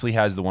 Leslie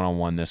has the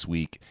one-on-one this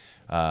week.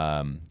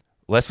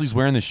 Leslie's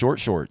wearing the short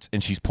shorts,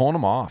 and she's pulling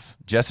them off.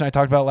 Jess and I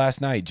talked about it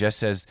last night. Jess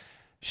says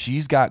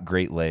she's got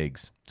great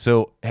legs.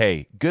 So,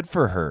 hey, good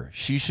for her.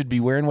 She should be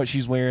wearing what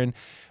she's wearing.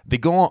 They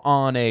go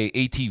on a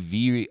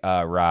ATV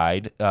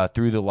ride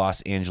through the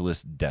Los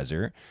Angeles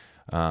desert.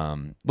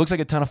 Looks like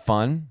a ton of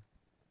fun.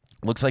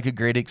 Looks like a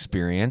great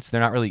experience. They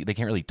can't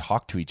really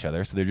talk to each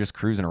other, so they're just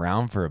cruising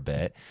around for a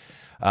bit.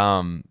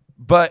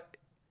 But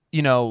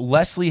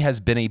Leslie has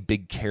been a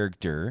big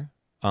character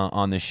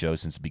on this show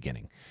since the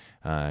beginning.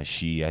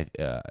 She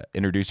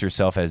introduced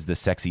herself as the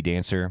sexy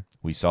dancer.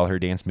 We saw her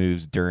dance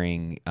moves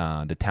during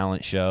the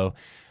talent show.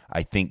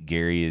 I think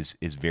Gary is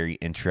very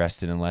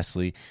interested in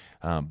Leslie.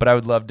 But I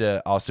would love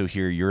to also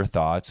hear your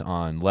thoughts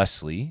on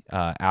Leslie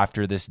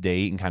after this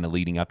date and kind of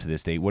leading up to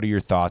this date. What are your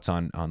thoughts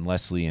on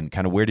Leslie, and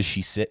kind of where does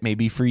she sit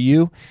maybe for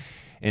you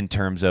in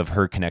terms of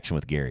her connection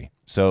with Gary?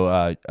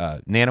 So,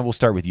 Nana, we'll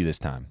start with you this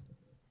time.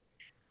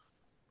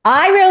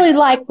 I really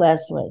like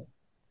Leslie,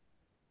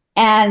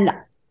 and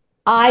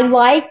I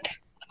like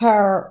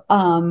her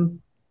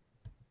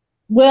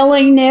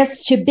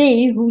willingness to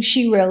be who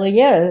she really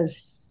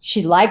is.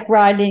 She liked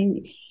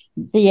riding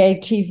the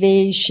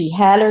ATV. She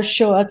had her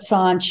shorts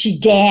on. She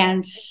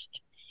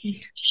danced.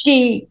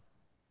 She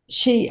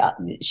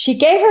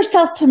gave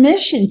herself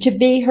permission to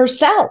be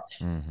herself.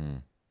 Mm-hmm.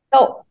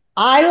 So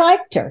I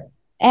liked her,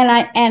 and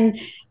I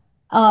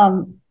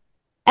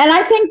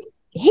think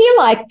he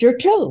liked her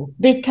too,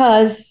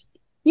 because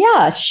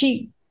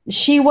she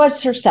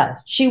was herself.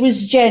 She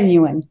was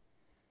genuine.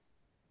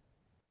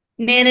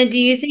 Nana, do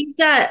you think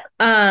that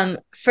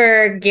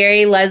for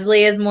Gary,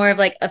 Leslie is more of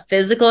like a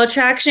physical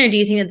attraction, or do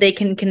you think that they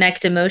can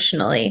connect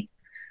emotionally?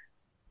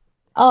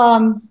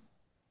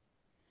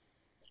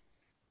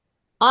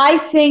 I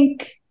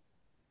think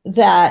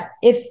that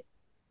if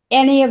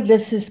any of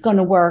this is going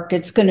to work,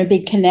 it's going to be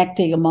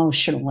connecting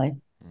emotionally.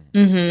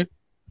 Mm-hmm.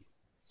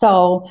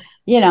 So,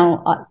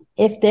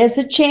 if there's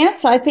a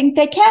chance, I think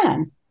they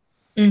can.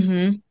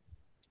 Mm-hmm.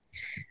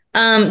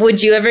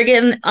 Would you ever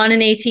get on an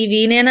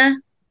ATV, Nana?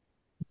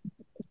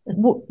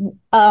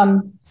 No.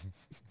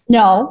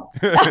 No.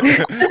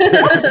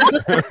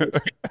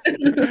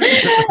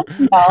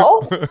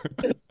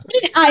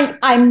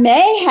 I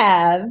may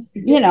have,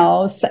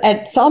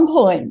 at some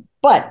point,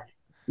 but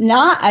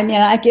not. I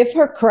mean, I give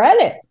her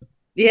credit.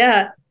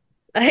 Yeah,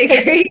 I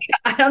agree.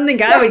 I don't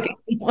think I would get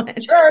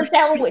one. Sure as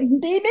hell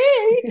wouldn't be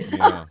me.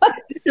 Yeah.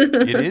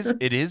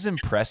 It is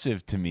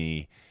impressive to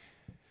me.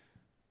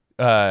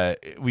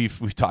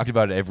 We've talked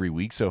about it every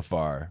week so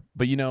far,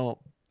 but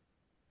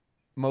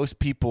most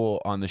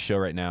people on the show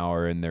right now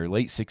are in their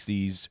late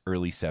 60s,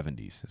 early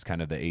 70s. It's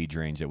kind of the age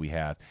range that we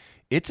have.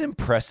 It's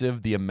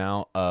impressive the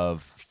amount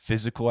of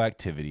physical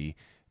activity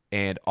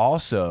and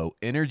also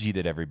energy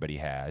that everybody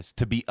has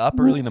to be up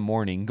early in the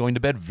morning, going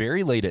to bed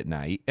very late at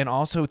night, and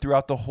also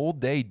throughout the whole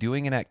day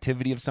doing an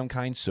activity of some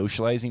kind,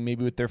 socializing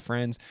maybe with their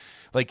friends.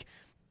 Like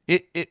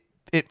it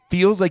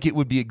feels like it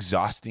would be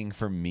exhausting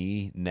for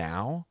me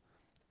now,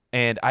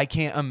 and I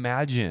can't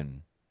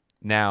imagine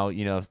now,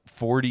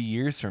 40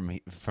 years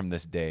from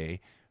this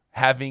day,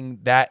 having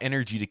that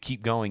energy to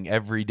keep going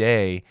every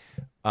day,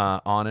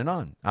 on and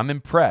on. I'm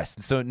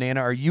impressed. So, Nana,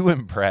 are you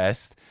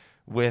impressed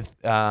with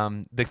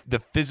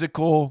the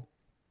physical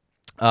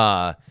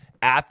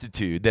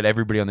aptitude that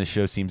everybody on the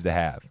show seems to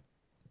have?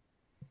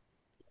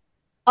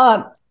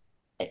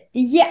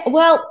 Yeah.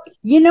 Well,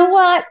 you know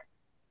what?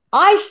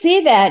 I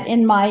see that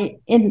in my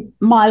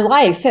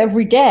life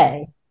every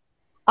day.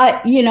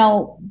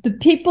 The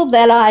people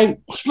that I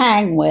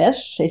hang with,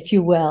 if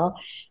you will,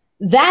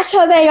 that's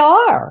how they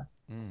are.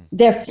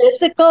 They're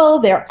physical,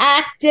 they're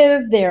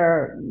active,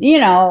 they're,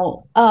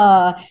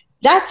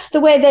 that's the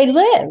way they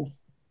live.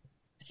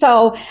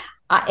 So,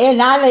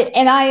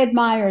 I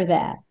admire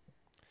that.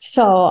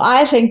 So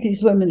I think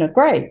these women are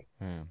great.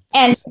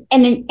 And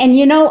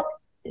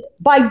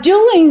by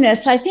doing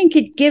this, I think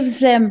it gives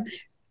them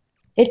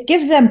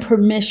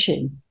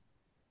permission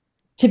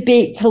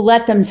to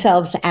let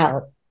themselves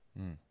out.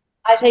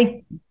 I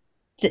think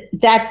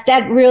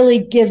that really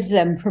gives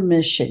them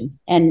permission.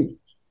 And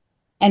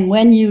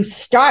when you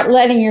start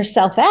letting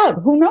yourself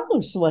out, who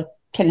knows what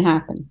can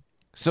happen?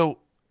 So,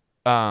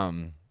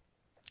 to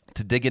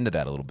dig into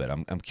that a little bit,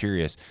 I'm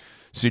curious.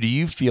 So do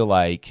you feel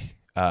like,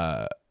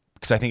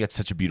 because I think that's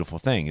such a beautiful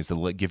thing, is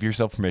to give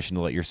yourself permission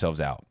to let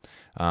yourselves out,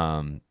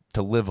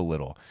 to live a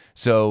little.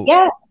 So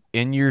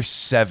in your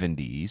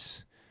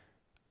 70s,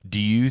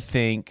 do you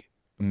think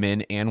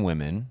men and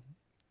women,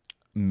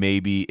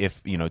 maybe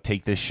if,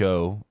 take this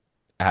show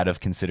out of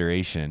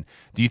consideration,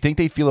 do you think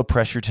they feel a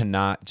pressure to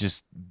not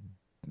just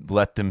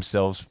let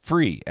themselves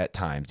free at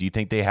times? Do you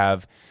think they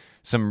have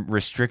some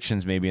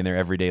restrictions maybe in their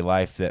everyday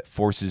life that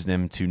forces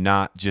them to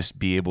not just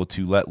be able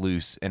to let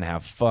loose and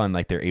have fun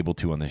like they're able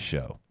to on this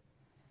show?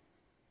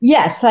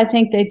 Yes, I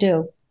think they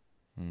do.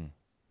 And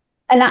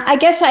I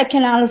guess I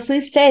can honestly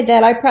say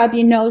that I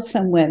probably know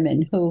some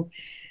women who,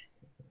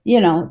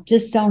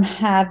 just don't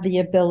have the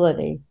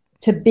ability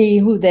to be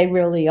who they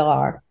really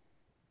are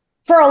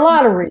for a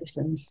lot of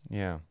reasons.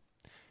 Yeah.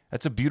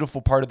 That's a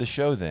beautiful part of the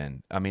show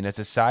then. I mean, it's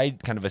a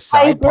side part of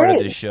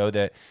this show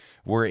that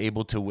we're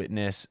able to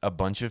witness a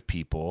bunch of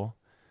people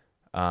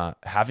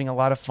having a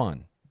lot of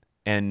fun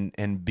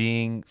and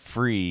being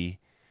free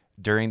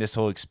during this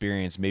whole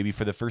experience, maybe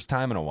for the first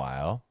time in a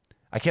while.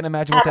 I can't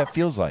imagine what that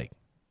feels like.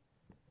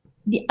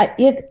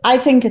 I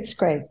think it's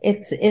great.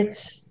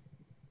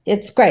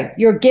 It's great.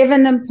 You're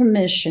giving them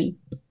permission.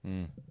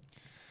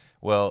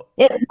 Well,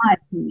 it's my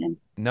opinion.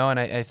 No, and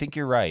I think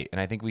you're right, and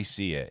I think we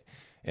see it.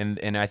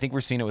 And I think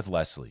we're seeing it with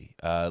Leslie.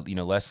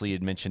 Leslie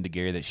had mentioned to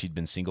Gary that she'd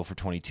been single for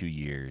 22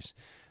 years.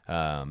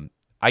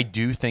 I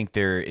do think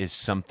there is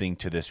something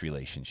to this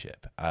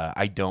relationship.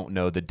 I don't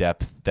know the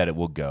depth that it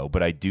will go,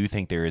 but I do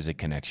think there is a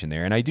connection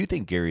there. And I do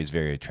think Gary is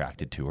very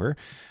attracted to her.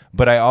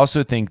 But I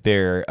also think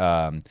there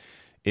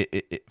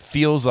it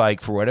feels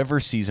like for whatever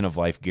season of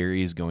life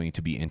Gary is going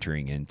to be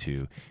entering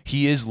into,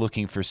 he is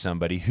looking for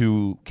somebody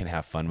who can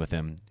have fun with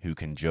him, who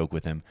can joke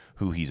with him,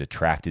 who he's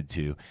attracted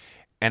to.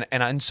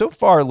 And so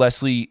far,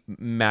 Leslie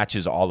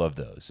matches all of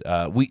those.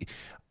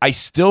 I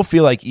still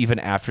feel like even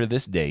after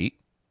this date,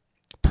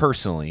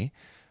 personally,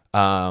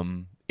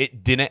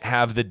 it didn't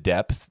have the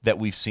depth that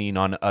we've seen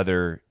on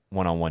other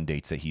one-on-one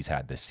dates that he's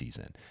had this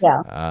season.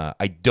 Yeah.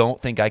 I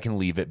don't think I can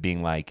leave it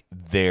being like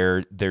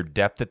their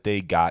depth that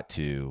they got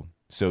to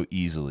so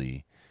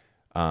easily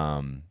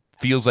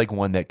feels like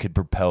one that could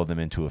propel them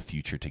into a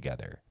future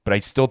together. But I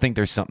still think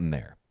there's something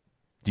there.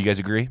 Do you guys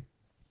agree?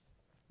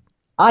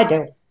 I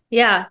do.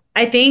 Yeah,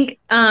 I think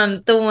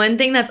the one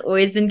thing that's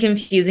always been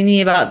confusing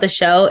me about the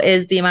show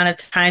is the amount of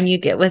time you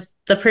get with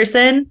the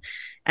person.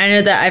 I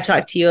know that I've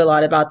talked to you a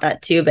lot about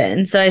that too,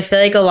 Ben. So I feel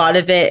like a lot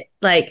of it,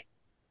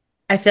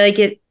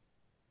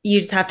 you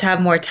just have to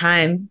have more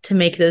time to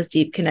make those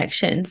deep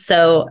connections.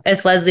 So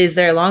if Leslie's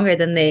there longer,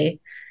 then they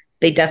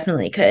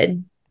definitely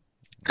could.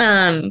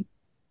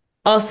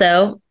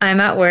 Also,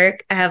 I'm at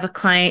work. I have a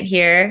client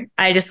here.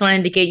 I just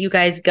wanted to get you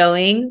guys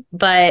going,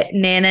 but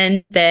Nana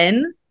and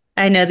Ben,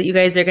 I know that you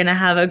guys are going to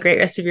have a great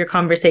rest of your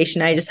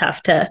conversation. I just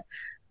have to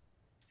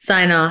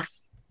sign off.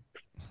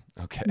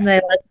 Okay. I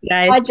love you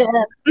guys.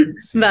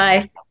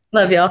 Bye.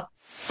 Love y'all.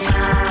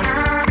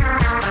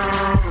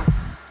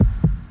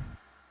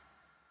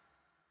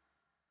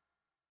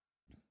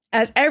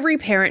 As every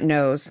parent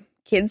knows,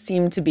 kids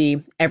seem to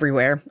be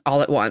everywhere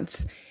all at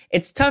once.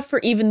 It's tough for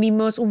even the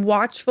most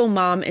watchful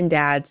mom and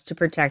dads to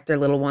protect their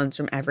little ones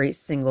from every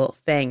single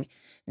thing.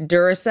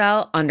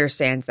 Duracell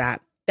understands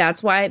that.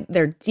 That's why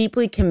they're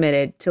deeply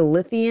committed to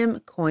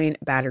lithium coin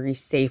battery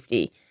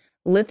safety.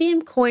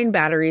 Lithium coin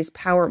batteries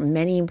power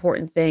many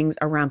important things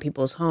around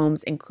people's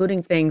homes,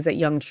 including things that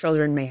young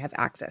children may have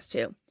access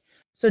to.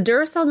 So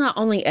Duracell not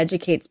only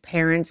educates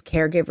parents,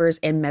 caregivers,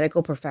 and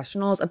medical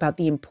professionals about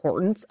the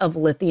importance of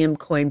lithium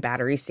coin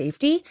battery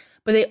safety,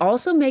 but they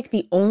also make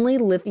the only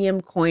lithium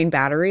coin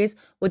batteries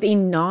with a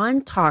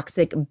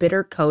non-toxic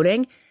bitter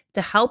coating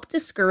to help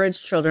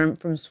discourage children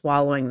from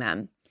swallowing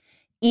them.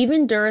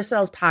 Even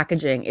Duracell's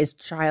packaging is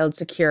child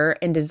secure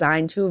and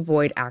designed to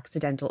avoid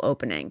accidental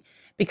opening.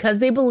 Because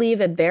they believe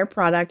that their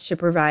product should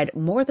provide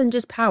more than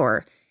just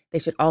power, they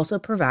should also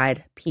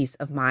provide peace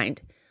of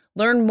mind.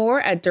 Learn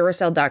more at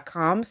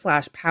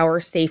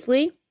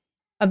Duracell.com/powersafely.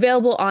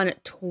 Available on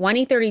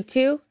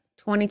 2032,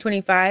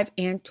 2025,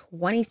 and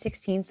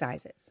 2016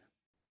 sizes.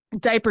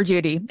 Diaper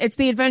duty. It's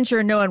the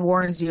adventure no one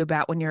warns you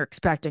about when you're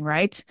expecting,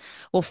 right?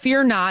 Well,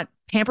 fear not.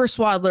 Pampers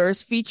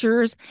Swaddlers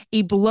features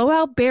a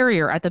blowout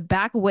barrier at the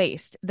back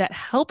waist that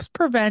helps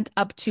prevent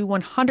up to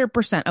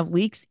 100% of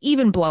leaks,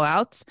 even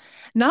blowouts.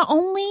 Not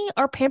only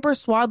are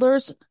Pampers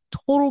Swaddlers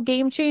total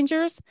game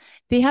changers,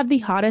 they have the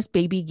hottest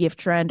baby gift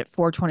trend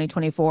for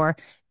 2024,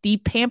 the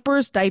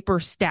Pampers Diaper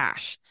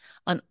Stash,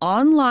 an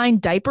online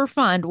diaper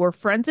fund where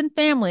friends and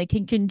family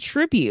can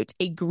contribute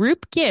a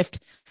group gift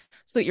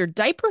so that your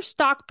diaper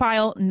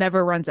stockpile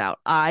never runs out.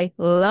 I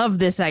love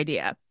this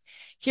idea.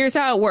 Here's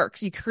how it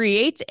works. You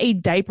create a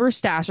diaper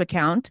stash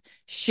account,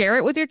 share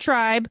it with your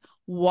tribe,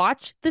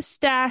 watch the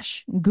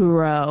stash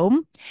grow,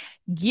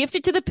 gift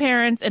it to the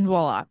parents, and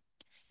voila.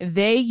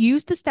 They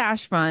use the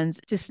stash funds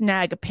to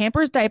snag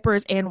Pampers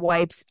diapers and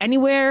wipes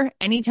anywhere,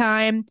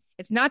 anytime.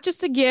 It's not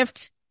just a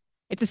gift.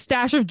 It's a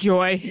stash of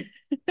joy,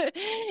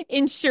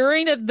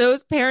 ensuring that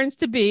those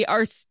parents-to-be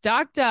are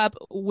stocked up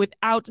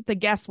without the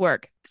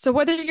guesswork. So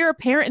whether you're a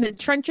parent in the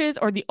trenches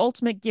or the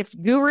ultimate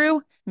gift guru,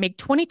 make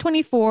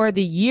 2024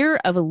 the year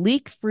of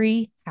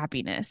leak-free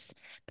happiness.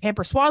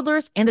 Pampers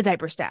Swaddlers and the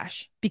Diaper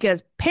Stash,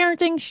 because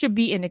parenting should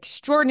be an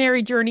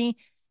extraordinary journey,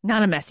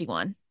 not a messy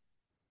one.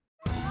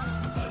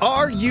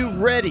 Are you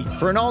ready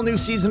for an all-new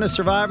season of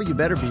Survivor? You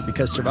better be,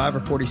 because Survivor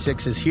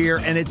 46 is here,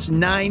 and it's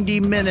 90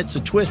 minutes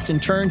of twists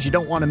and turns you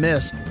don't want to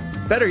miss.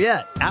 Better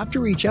yet,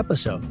 after each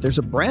episode, there's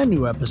a brand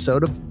new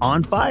episode of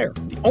On Fire,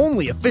 the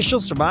only official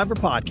Survivor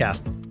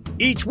podcast.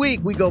 Each week,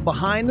 we go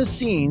behind the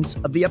scenes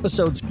of the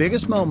episode's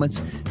biggest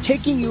moments,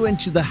 taking you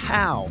into the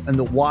how and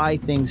the why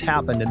things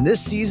happened. And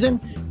this season,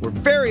 we're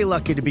very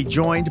lucky to be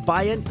joined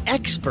by an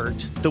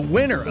expert, the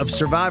winner of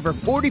Survivor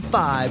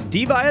 45,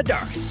 Dee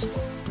Valladares.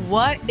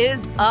 What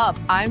is up?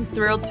 I'm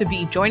thrilled to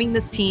be joining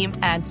this team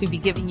and to be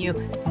giving you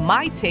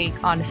my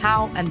take on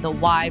how and the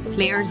why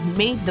players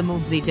made the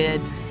moves they did,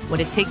 what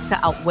it takes to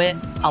outwit,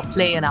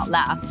 outplay, and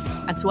outlast,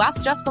 and to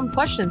ask Jeff some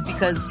questions,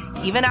 because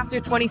even after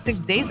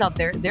 26 days out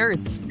there, there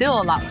is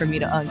still a lot for me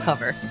to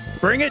uncover.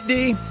 Bring it,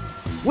 Dee.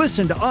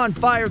 Listen to On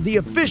Fire, the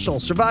official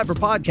Survivor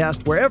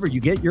podcast, wherever you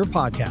get your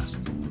podcast.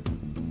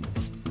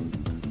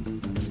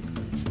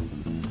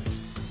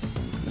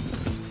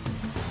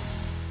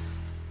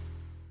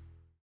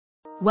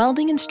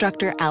 Welding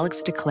instructor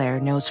Alex DeClaire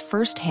knows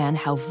firsthand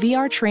how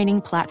VR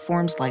training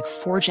platforms like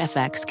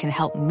ForgeFX can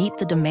help meet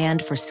the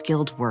demand for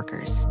skilled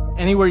workers.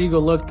 Anywhere you go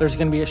look, there's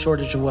going to be a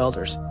shortage of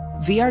welders.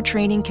 VR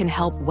training can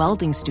help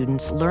welding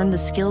students learn the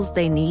skills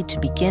they need to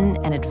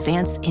begin and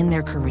advance in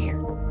their career.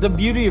 The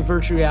beauty of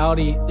virtual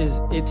reality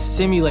is it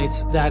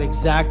simulates that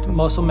exact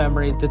muscle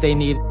memory that they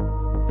need.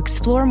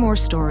 Explore more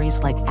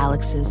stories like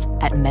Alex's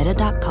at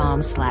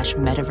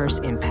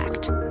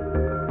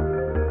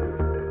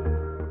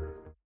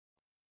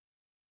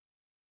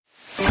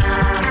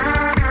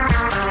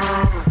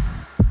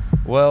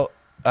meta.com/metaverseimpact. Well,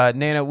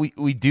 Nana,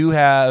 we do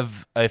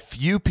have a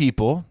few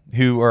people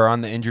who are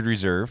on the injured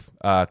reserve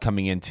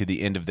coming into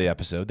the end of the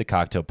episode, the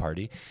cocktail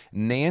party.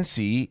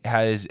 Nancy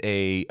has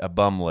a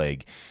bum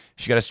leg.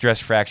 She got a stress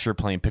fracture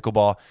playing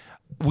pickleball.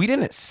 We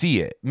didn't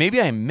see it.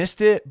 Maybe I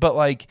missed it, but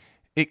like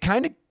it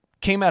kind of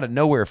came out of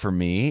nowhere for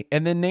me.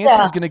 And then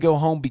Nancy's going to go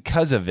home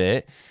because of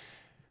it.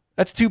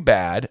 That's too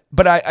bad.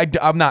 But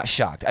I'm not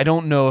shocked. I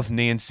don't know if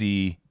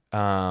Nancy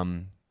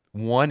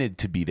wanted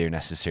to be there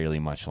necessarily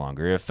much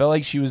longer. It felt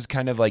like she was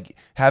kind of like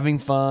having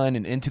fun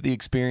and into the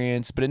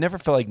experience, but it never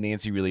felt like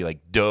Nancy really like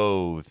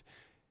dove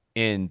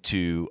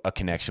into a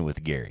connection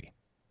with Gary.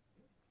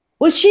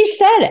 Well, she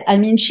said it. I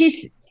mean,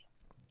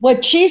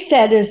 what she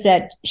said is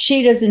that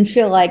she doesn't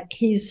feel like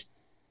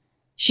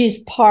she's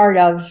part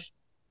of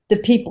the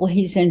people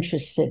he's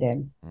interested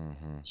in.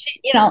 Mm-hmm.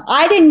 You know,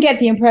 I didn't get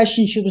the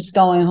impression she was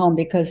going home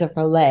because of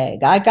her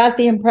leg. I got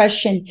the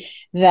impression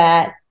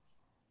that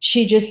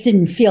she just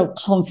didn't feel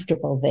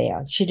comfortable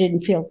there. She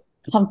didn't feel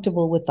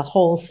comfortable with the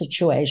whole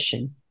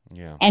situation.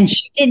 Yeah. And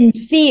she didn't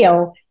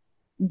feel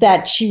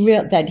that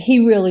that he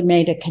really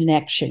made a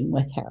connection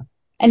with her.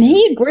 And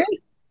he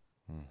agreed.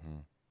 Mm-hmm.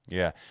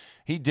 Yeah,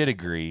 he did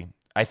agree.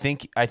 I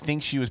think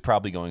she was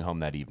probably going home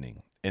that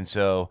evening. And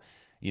so,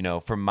 you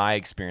know, from my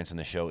experience on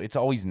the show, it's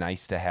always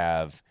nice to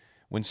have,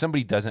 when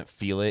somebody doesn't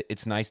feel it,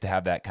 it's nice to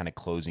have that kind of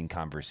closing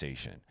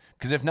conversation.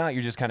 Because if not,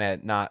 you're just kind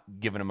of not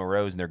giving them a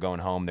rose and they're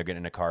going home, they're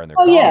getting in a car and they're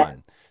gone. Yeah.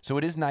 So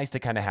it is nice to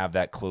kind of have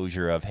that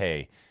closure of,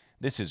 hey,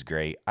 this is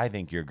great. I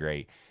think you're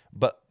great.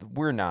 But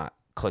we're not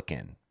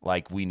clicking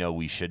like we know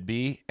we should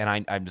be. And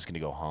I'm just going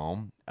to go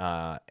home.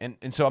 And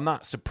so I'm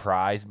not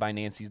surprised by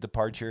Nancy's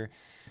departure.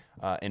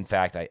 In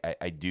fact,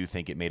 I do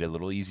think it made it a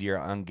little easier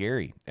on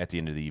Gary at the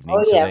end of the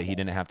evening so that he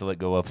didn't have to let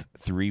go of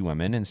 3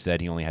 women. Instead,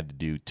 he only had to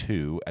do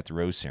 2 at the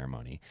rose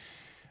ceremony.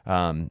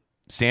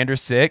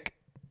 Sandra's sick.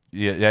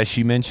 Yeah, as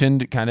she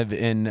mentioned, kind of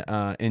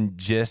in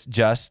just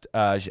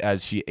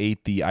as she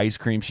ate the ice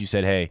cream, she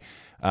said, "Hey,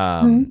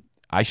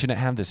 I shouldn't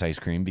have this ice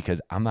cream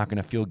because I'm not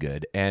going to feel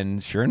good."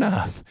 And sure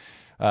enough,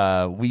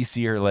 we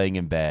see her laying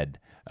in bed,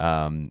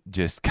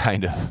 just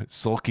kind of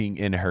sulking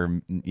in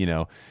her,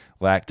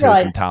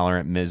 lactose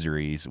intolerant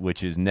miseries,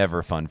 which is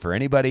never fun for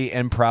anybody,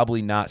 and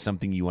probably not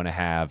something you want to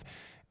have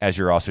as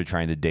you're also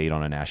trying to date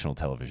on a national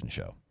television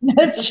show.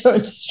 That's true.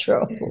 It's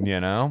true.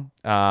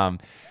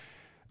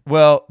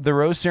 Well, the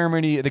rose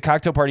ceremony, the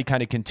cocktail party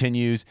kind of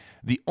continues.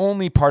 The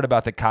only part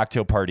about the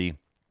cocktail party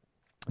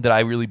that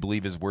I really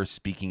believe is worth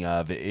speaking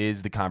of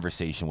is the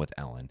conversation with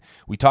Ellen.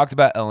 We talked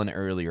about Ellen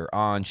earlier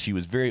on. She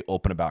was very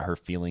open about her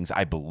feelings.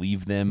 I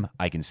believe them.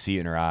 I can see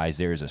it in her eyes.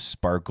 There is a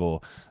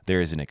sparkle.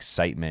 There is an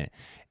excitement.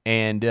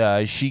 And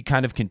she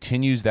kind of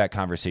continues that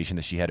conversation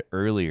that she had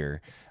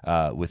earlier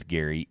with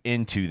Gary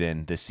into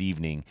then this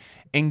evening.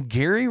 And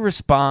Gary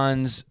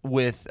responds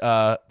with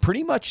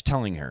pretty much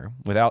telling her,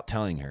 without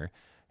telling her,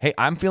 hey,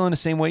 I'm feeling the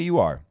same way you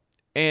are.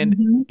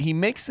 And he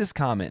makes this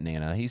comment,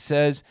 Nana. He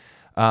says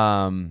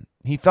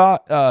he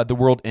thought the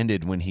world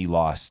ended when he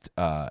lost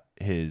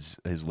his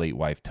late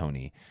wife,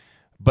 Toni.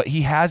 But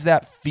he has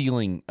that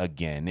feeling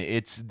again.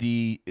 It's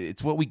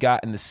what we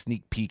got in the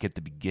sneak peek at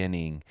the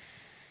beginning.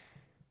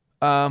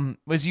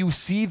 As you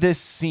see this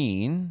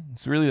scene,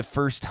 it's really the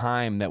first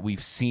time that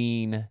we've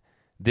seen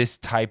this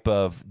type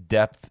of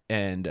depth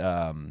and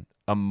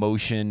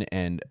emotion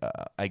and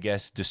I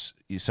guess just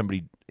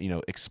somebody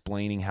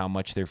explaining how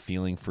much they're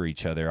feeling for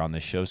each other on the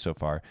show so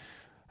far.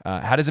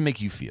 How does it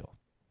make you feel?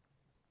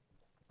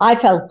 I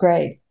felt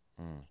great.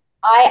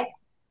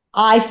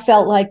 I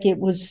felt like it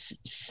was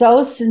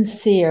so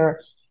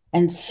sincere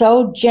and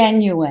so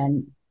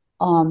genuine,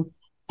 and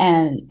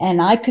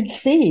I could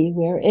see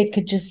where it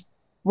could just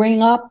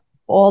bring up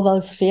all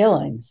those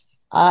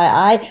feelings.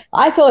 I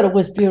thought it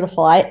was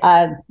beautiful.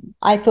 I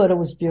thought it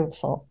was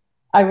beautiful.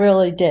 I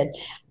really did.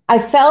 I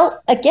felt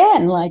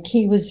again like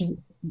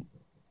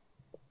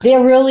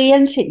they're really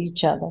into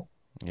each other.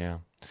 Yeah.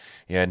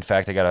 In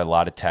fact, I got a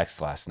lot of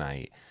texts last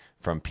night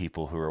from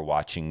people who are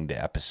watching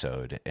the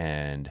episode,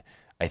 and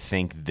I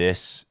think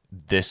this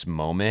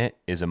moment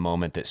is a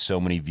moment that so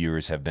many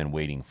viewers have been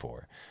waiting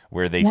for,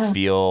 where they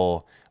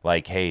feel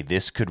like, hey,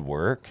 this could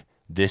work.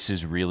 This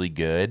is really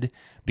good,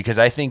 because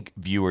I think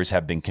viewers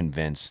have been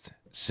convinced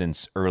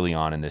since early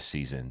on in this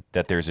season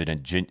that there's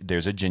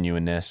a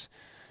genuineness,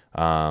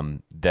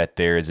 that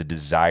there is a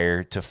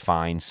desire to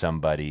find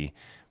somebody,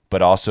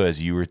 but also,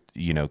 as you were,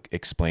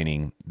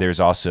 explaining, there's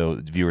also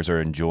viewers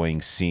are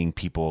enjoying seeing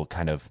people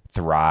kind of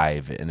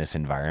thrive in this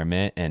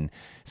environment and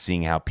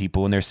seeing how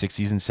people in their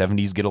 60s and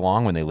 70s get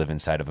along when they live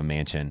inside of a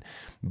mansion.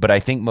 But I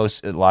think a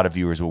lot of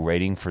viewers were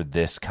waiting for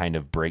this kind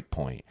of break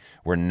point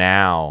where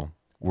now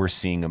we're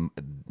seeing,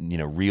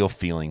 real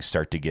feelings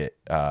start to get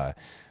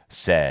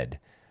said.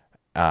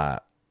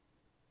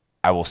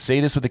 I will say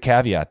this with a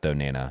caveat, though,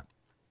 Nana.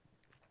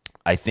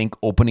 I think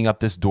opening up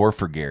this door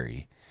for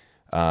Gary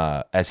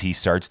as he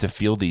starts to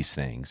feel these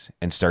things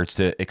and starts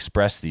to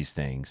express these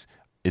things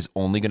is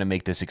only going to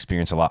make this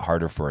experience a lot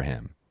harder for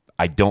him.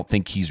 I don't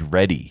think he's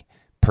ready,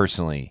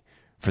 personally,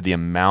 for the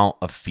amount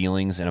of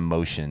feelings and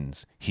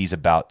emotions he's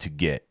about to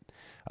get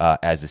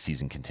as the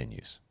season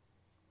continues.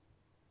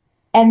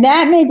 And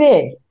that may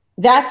be.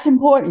 That's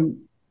important.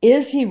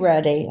 Is he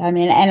ready? I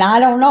mean, and I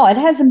don't know. It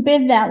hasn't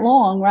been that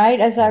long, right?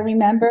 As I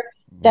remember,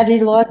 that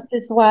he lost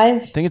his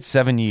wife. I think it's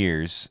 7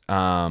 years.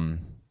 So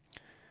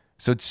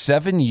it's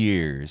 7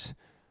 years,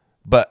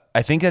 but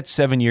I think that's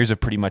 7 years of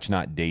pretty much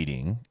not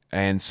dating.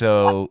 And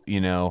so,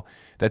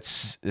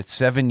 that's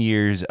 7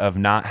 years of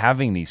not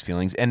having these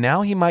feelings. And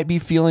now he might be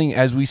feeling,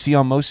 as we see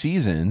on most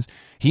seasons,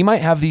 he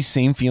might have these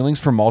same feelings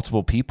for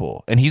multiple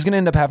people. And he's going to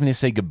end up having to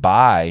say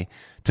goodbye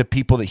to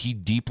people that he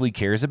deeply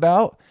cares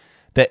about.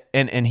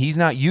 And he's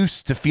not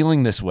used to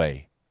feeling this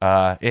way.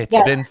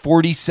 It's been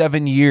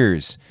 47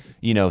 years,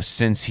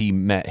 since he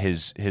met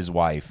his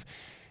wife.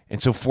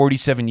 And so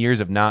 47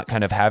 years of not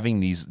kind of having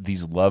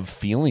these love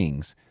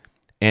feelings.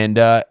 And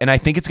I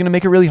think it's going to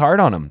make it really hard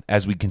on him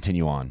as we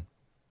continue on.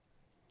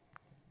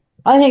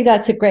 I think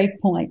that's a great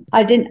point.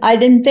 I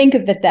didn't think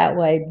of it that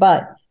way,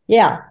 but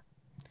yeah.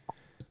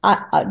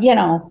 How do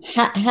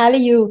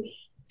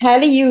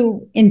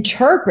you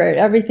interpret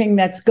everything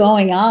that's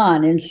going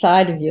on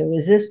inside of you?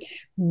 Is this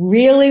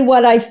really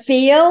what I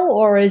feel,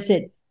 or is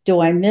it,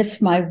 do I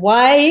miss my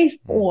wife?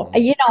 Or,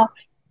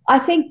 I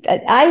think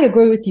I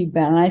agree with you,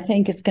 Ben. I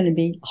think it's going to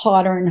be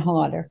harder and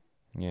harder.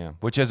 Yeah.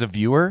 Which as a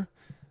viewer,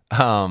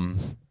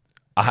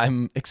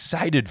 I'm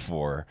excited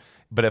for,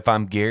 but if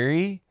I'm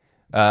Gary,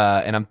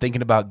 and I'm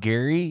thinking about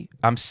Gary,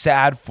 I'm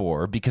sad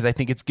for, because I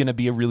think it's going to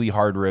be a really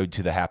hard road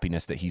to the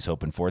happiness that he's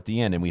hoping for at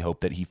the end. And we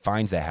hope that he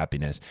finds that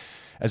happiness.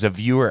 As a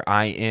viewer,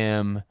 I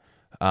am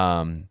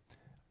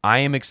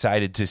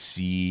excited to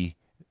see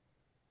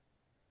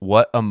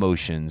what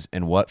emotions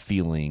and what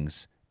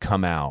feelings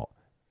come out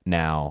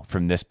now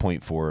from this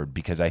point forward,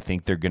 because I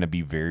think they're going to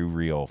be very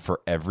real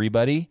for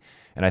everybody.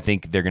 And I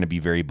think they're going to be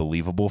very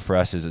believable for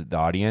us as the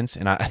audience.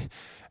 And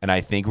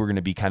I think we're going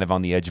to be kind of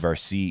on the edge of our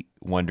seat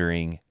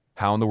wondering,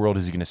 how in the world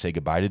is he going to say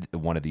goodbye to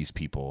one of these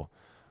people?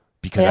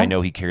 Because I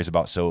know he cares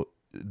about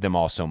them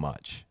all so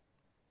much.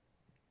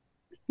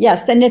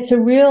 Yes, and it's a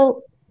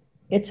real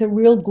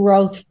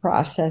growth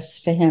process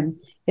for him.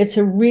 It's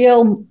a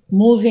real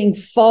moving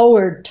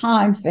forward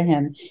time for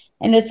him,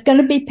 and it's going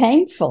to be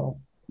painful.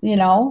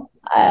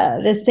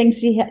 There's things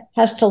he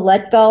has to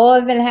let go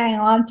of and hang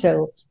on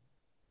to.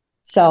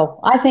 So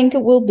I think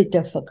it will be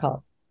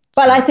difficult,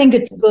 but I think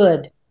it's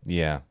good.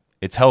 Yeah.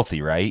 It's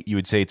healthy, right? You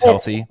would say it's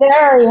healthy?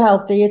 Very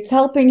healthy. It's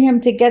helping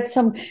him to get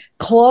some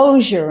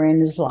closure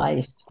in his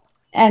life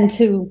and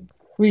to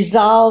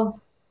resolve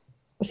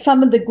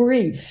some of the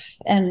grief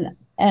and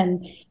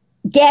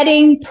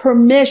getting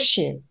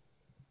permission.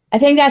 I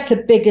think that's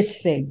the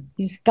biggest thing.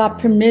 He's got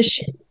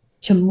permission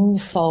to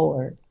move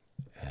forward.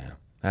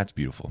 That's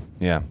beautiful.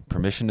 Yeah,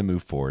 permission to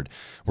move forward.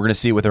 We're going to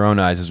see it with our own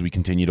eyes as we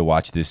continue to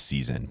watch this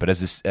season. But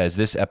as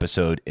this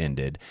episode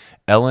ended,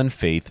 Ellen,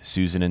 Faith,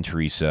 Susan, and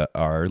Teresa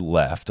are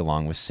left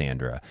along with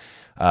Sandra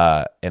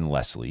and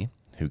Leslie,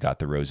 who got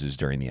the roses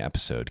during the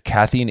episode.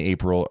 Kathy and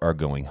April are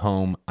going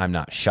home. I'm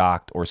not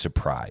shocked or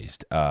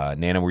surprised.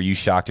 Nana, were you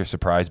shocked or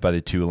surprised by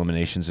the 2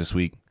 eliminations this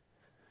week?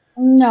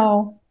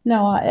 No,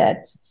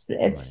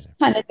 it's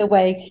kind of the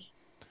way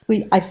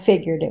I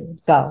figured it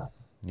would go.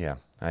 Yeah,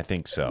 I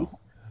think so.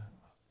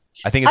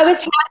 I was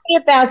happy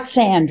about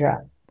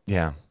Sandra.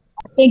 Yeah.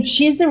 I think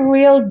she's a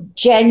real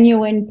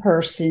genuine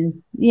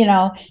person,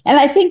 and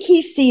I think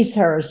he sees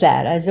her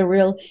as a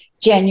real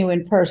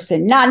genuine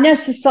person, not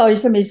necessarily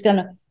somebody he's going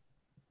to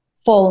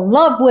fall in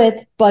love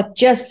with, but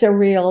just a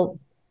real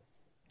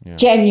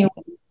genuine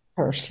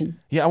person.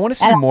 Yeah. I want to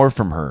see more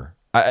from her.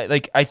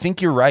 I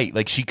think you're right.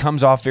 Like, she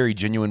comes off very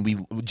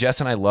genuine. Jess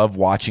and I love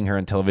watching her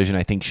on television.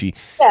 I think she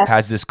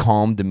has this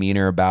calm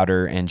demeanor about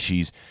her, and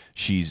she's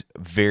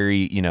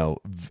very,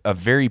 a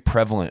very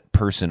prevalent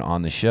person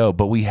on the show,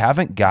 but we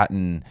haven't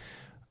gotten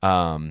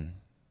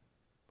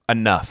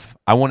enough.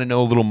 I want to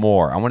know a little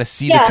more. I want to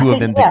see the two of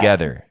them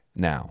together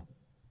now.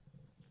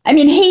 I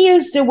mean, he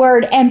used the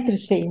word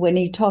empathy when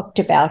he talked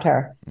about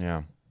her.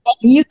 Yeah.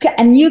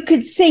 And you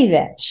could see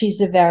that she's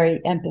a very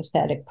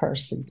empathetic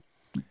person.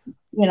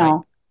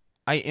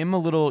 I am a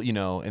little,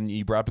 and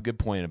you brought up a good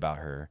point about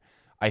her.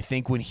 I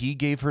think when he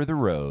gave her the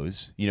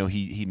rose,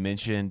 he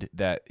mentioned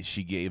that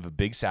she gave a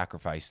big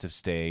sacrifice to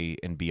stay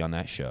and be on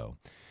that show.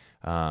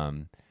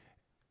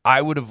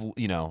 I would have,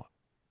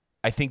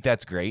 I think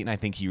that's great, and I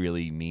think he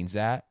really means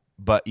that.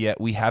 But yet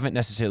we haven't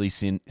necessarily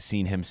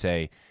seen him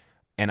say,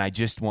 and I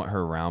just want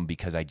her around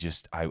because I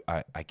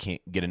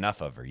can't get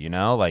enough of her,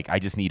 Like, I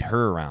just need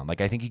her around.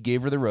 Like, I think he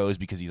gave her the rose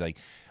because he's like,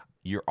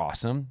 you're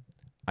awesome.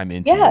 I'm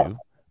into you.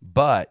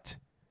 But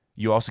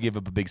you also gave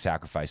up a big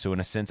sacrifice. So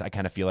in a sense, I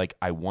kind of feel like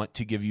I want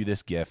to give you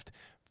this gift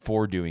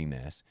for doing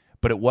this.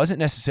 But it wasn't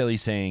necessarily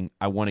saying,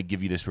 I want to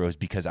give you this rose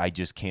because I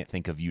just can't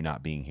think of you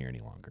not being here any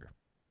longer.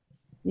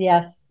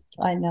 Yes.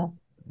 I know.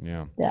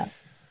 Yeah. Yeah.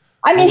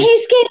 I mean,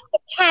 he's getting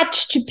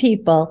attached to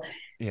people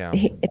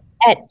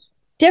at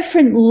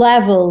different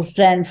levels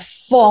than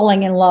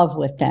falling in love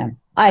with them.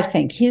 I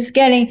think he's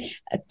getting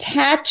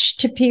attached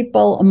to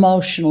people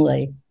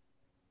emotionally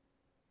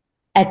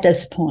at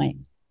this point.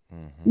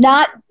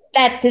 Not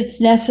that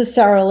it's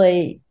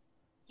necessarily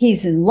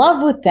he's in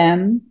love with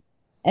them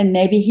and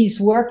maybe he's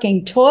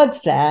working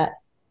towards that,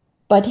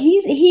 but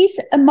he's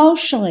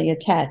emotionally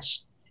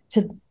attached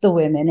to the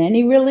women and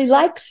he really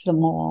likes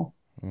them all.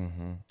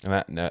 And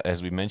that,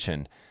 as we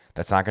mentioned,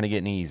 that's not going to get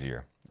any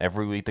easier.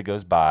 Every week that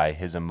goes by,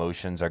 his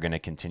emotions are going to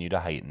continue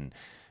to heighten.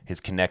 His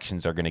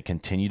connections are going to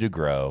continue to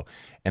grow,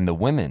 and the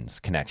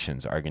women's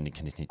connections are going to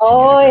continue to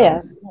grow.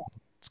 Yeah.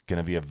 It's going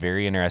to be a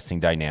very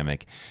interesting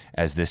dynamic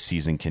as this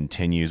season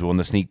continues. Well, in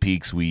the sneak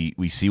peeks, we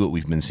see what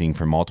we've been seeing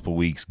for multiple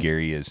weeks.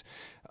 Gary is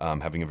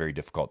having a very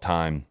difficult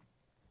time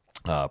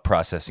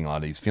processing a lot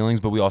of these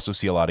feelings, but we also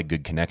see a lot of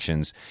good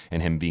connections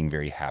and him being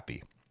very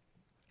happy.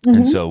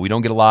 And so we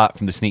don't get a lot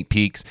from the sneak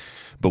peeks,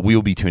 but we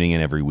will be tuning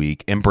in every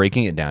week and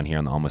breaking it down here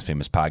on the Almost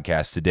Famous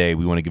podcast. Today,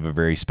 we want to give a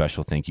very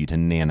special thank you to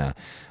Nana,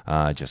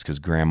 Jessica's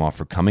grandma,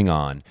 for coming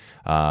on,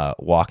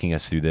 walking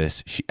us through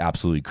this. She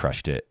absolutely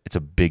crushed it. It's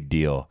a big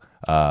deal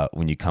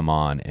when you come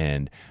on,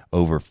 and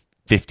over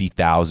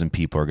 50,000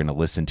 people are going to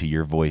listen to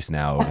your voice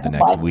now over the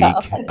next week.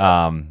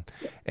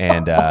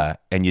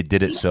 And you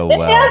did it so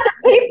well. It's not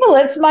the people,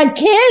 it's my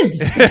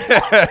kids.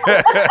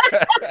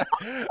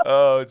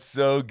 Oh, it's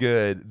so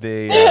good.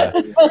 They're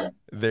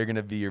going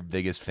to be your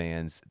biggest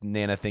fans.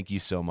 Nana, thank you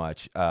so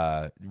much.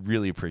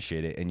 Really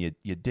appreciate it. And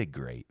you did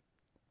great.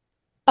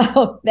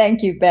 Oh,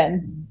 thank you,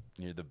 Ben.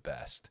 You're the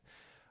best.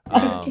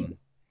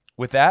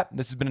 With that,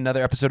 this has been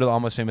another episode of the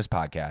Almost Famous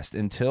podcast.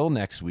 Until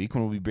next week,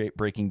 when we'll be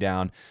breaking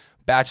down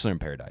Bachelor in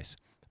Paradise,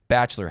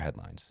 Bachelor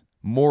headlines,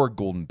 more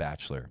Golden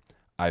Bachelor.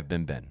 I've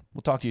been Ben.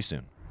 We'll talk to you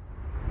soon.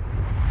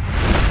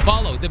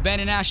 Follow the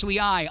Ben and Ashley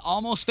I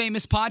Almost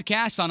Famous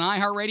podcast on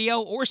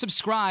iHeartRadio or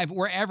subscribe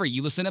wherever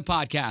you listen to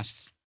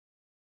podcasts.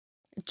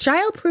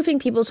 Childproofing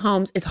people's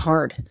homes is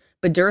hard,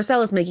 but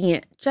Duracell is making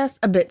it just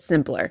a bit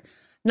simpler.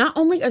 Not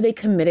only are they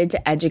committed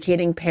to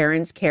educating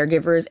parents,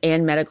 caregivers,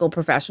 and medical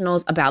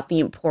professionals about the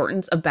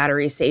importance of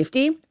battery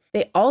safety,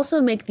 they also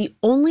make the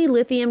only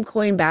lithium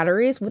coin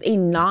batteries with a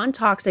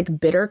non-toxic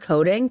bitter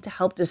coating to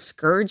help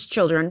discourage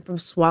children from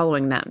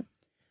swallowing them.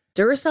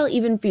 Duracell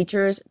even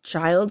features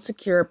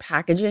child-secure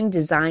packaging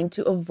designed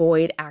to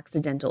avoid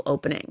accidental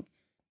opening.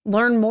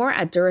 Learn more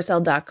at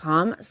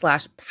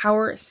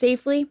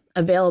Duracell.com/powersafely,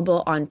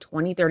 available on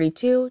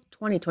 2032,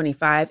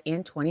 2025,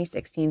 and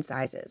 2016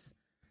 sizes.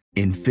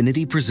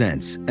 Infiniti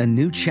presents a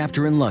new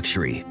chapter in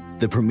luxury,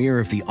 the premiere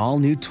of the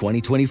all-new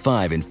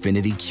 2025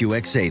 Infiniti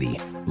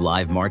QX80,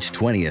 live March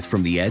 20th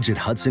from the Edge at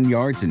Hudson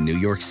Yards in New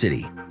York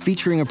City,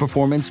 featuring a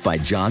performance by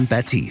John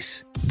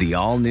Batiste. The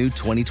all-new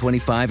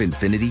 2025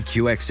 Infiniti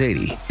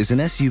QX80 is an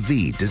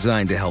SUV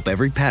designed to help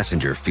every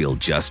passenger feel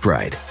just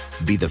right.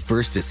 Be the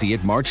first to see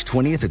it March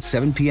 20th at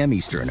 7 p.m.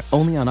 Eastern,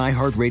 only on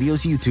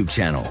iHeartRadio's YouTube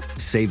channel.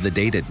 Save the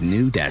date at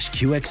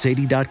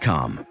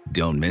new-QX80.com.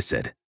 Don't miss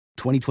it.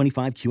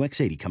 2025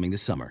 QX80 coming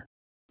this summer.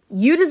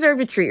 You deserve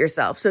to treat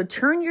yourself, so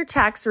turn your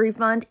tax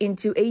refund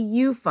into a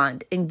U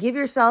fund and give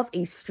yourself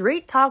a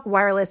Straight Talk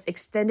Wireless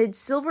Extended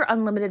Silver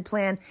Unlimited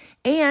plan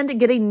and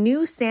get a new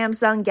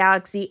Samsung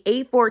Galaxy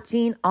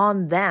A14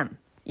 on them.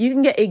 You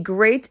can get a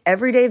great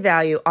everyday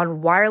value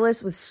on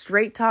wireless with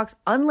Straight Talk's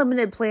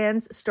unlimited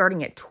plans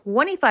starting at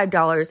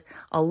 $25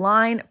 a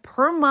line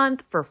per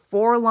month for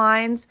 4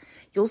 lines.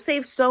 You'll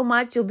save so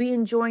much, you'll be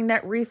enjoying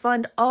that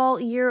refund all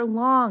year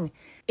long.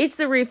 It's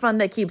the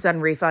refund that keeps on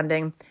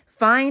refunding.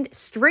 Find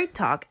Straight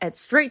Talk at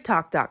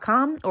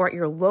straighttalk.com or at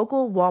your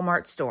local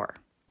Walmart store.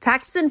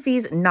 Taxes and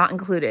fees not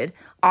included.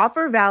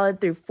 Offer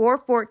valid through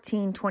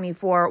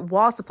 4/14/24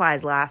 while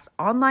supplies last.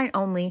 Online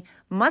only.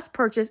 Must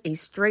purchase a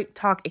Straight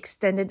Talk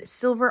Extended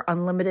Silver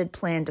Unlimited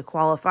plan to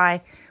qualify.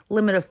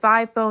 Limit of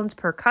 5 phones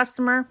per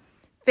customer.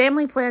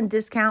 Family plan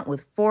discount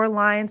with 4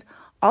 lines.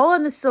 All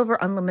on the Silver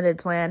Unlimited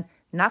plan.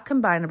 Not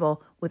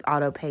combinable with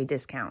auto pay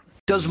discount.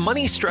 Does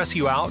money stress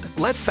you out?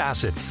 Let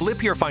Facet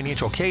flip your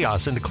financial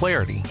chaos into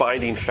clarity.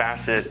 Finding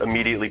Facet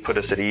immediately put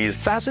us at ease.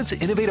 Facet's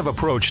innovative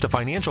approach to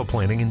financial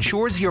planning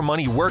ensures your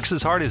money works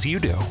as hard as you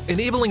do,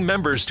 enabling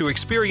members to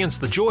experience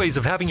the joys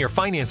of having your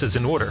finances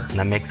in order. And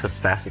that makes us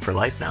Facet for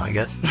life now, I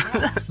guess.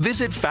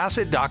 Visit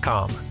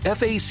Facet.com,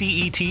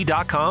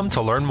 FACET.com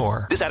to learn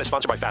more. This ad is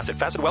sponsored by Facet.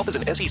 Facet Wealth is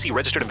an SEC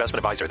registered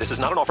investment advisor. This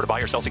is not an offer to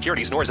buy or sell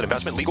securities, nor is it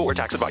investment, legal, or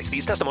tax advice.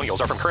 These testimonials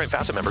are from current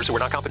Facet members who are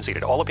not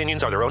compensated. All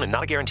opinions are their own and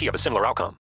not a guarantee of a similar outcome.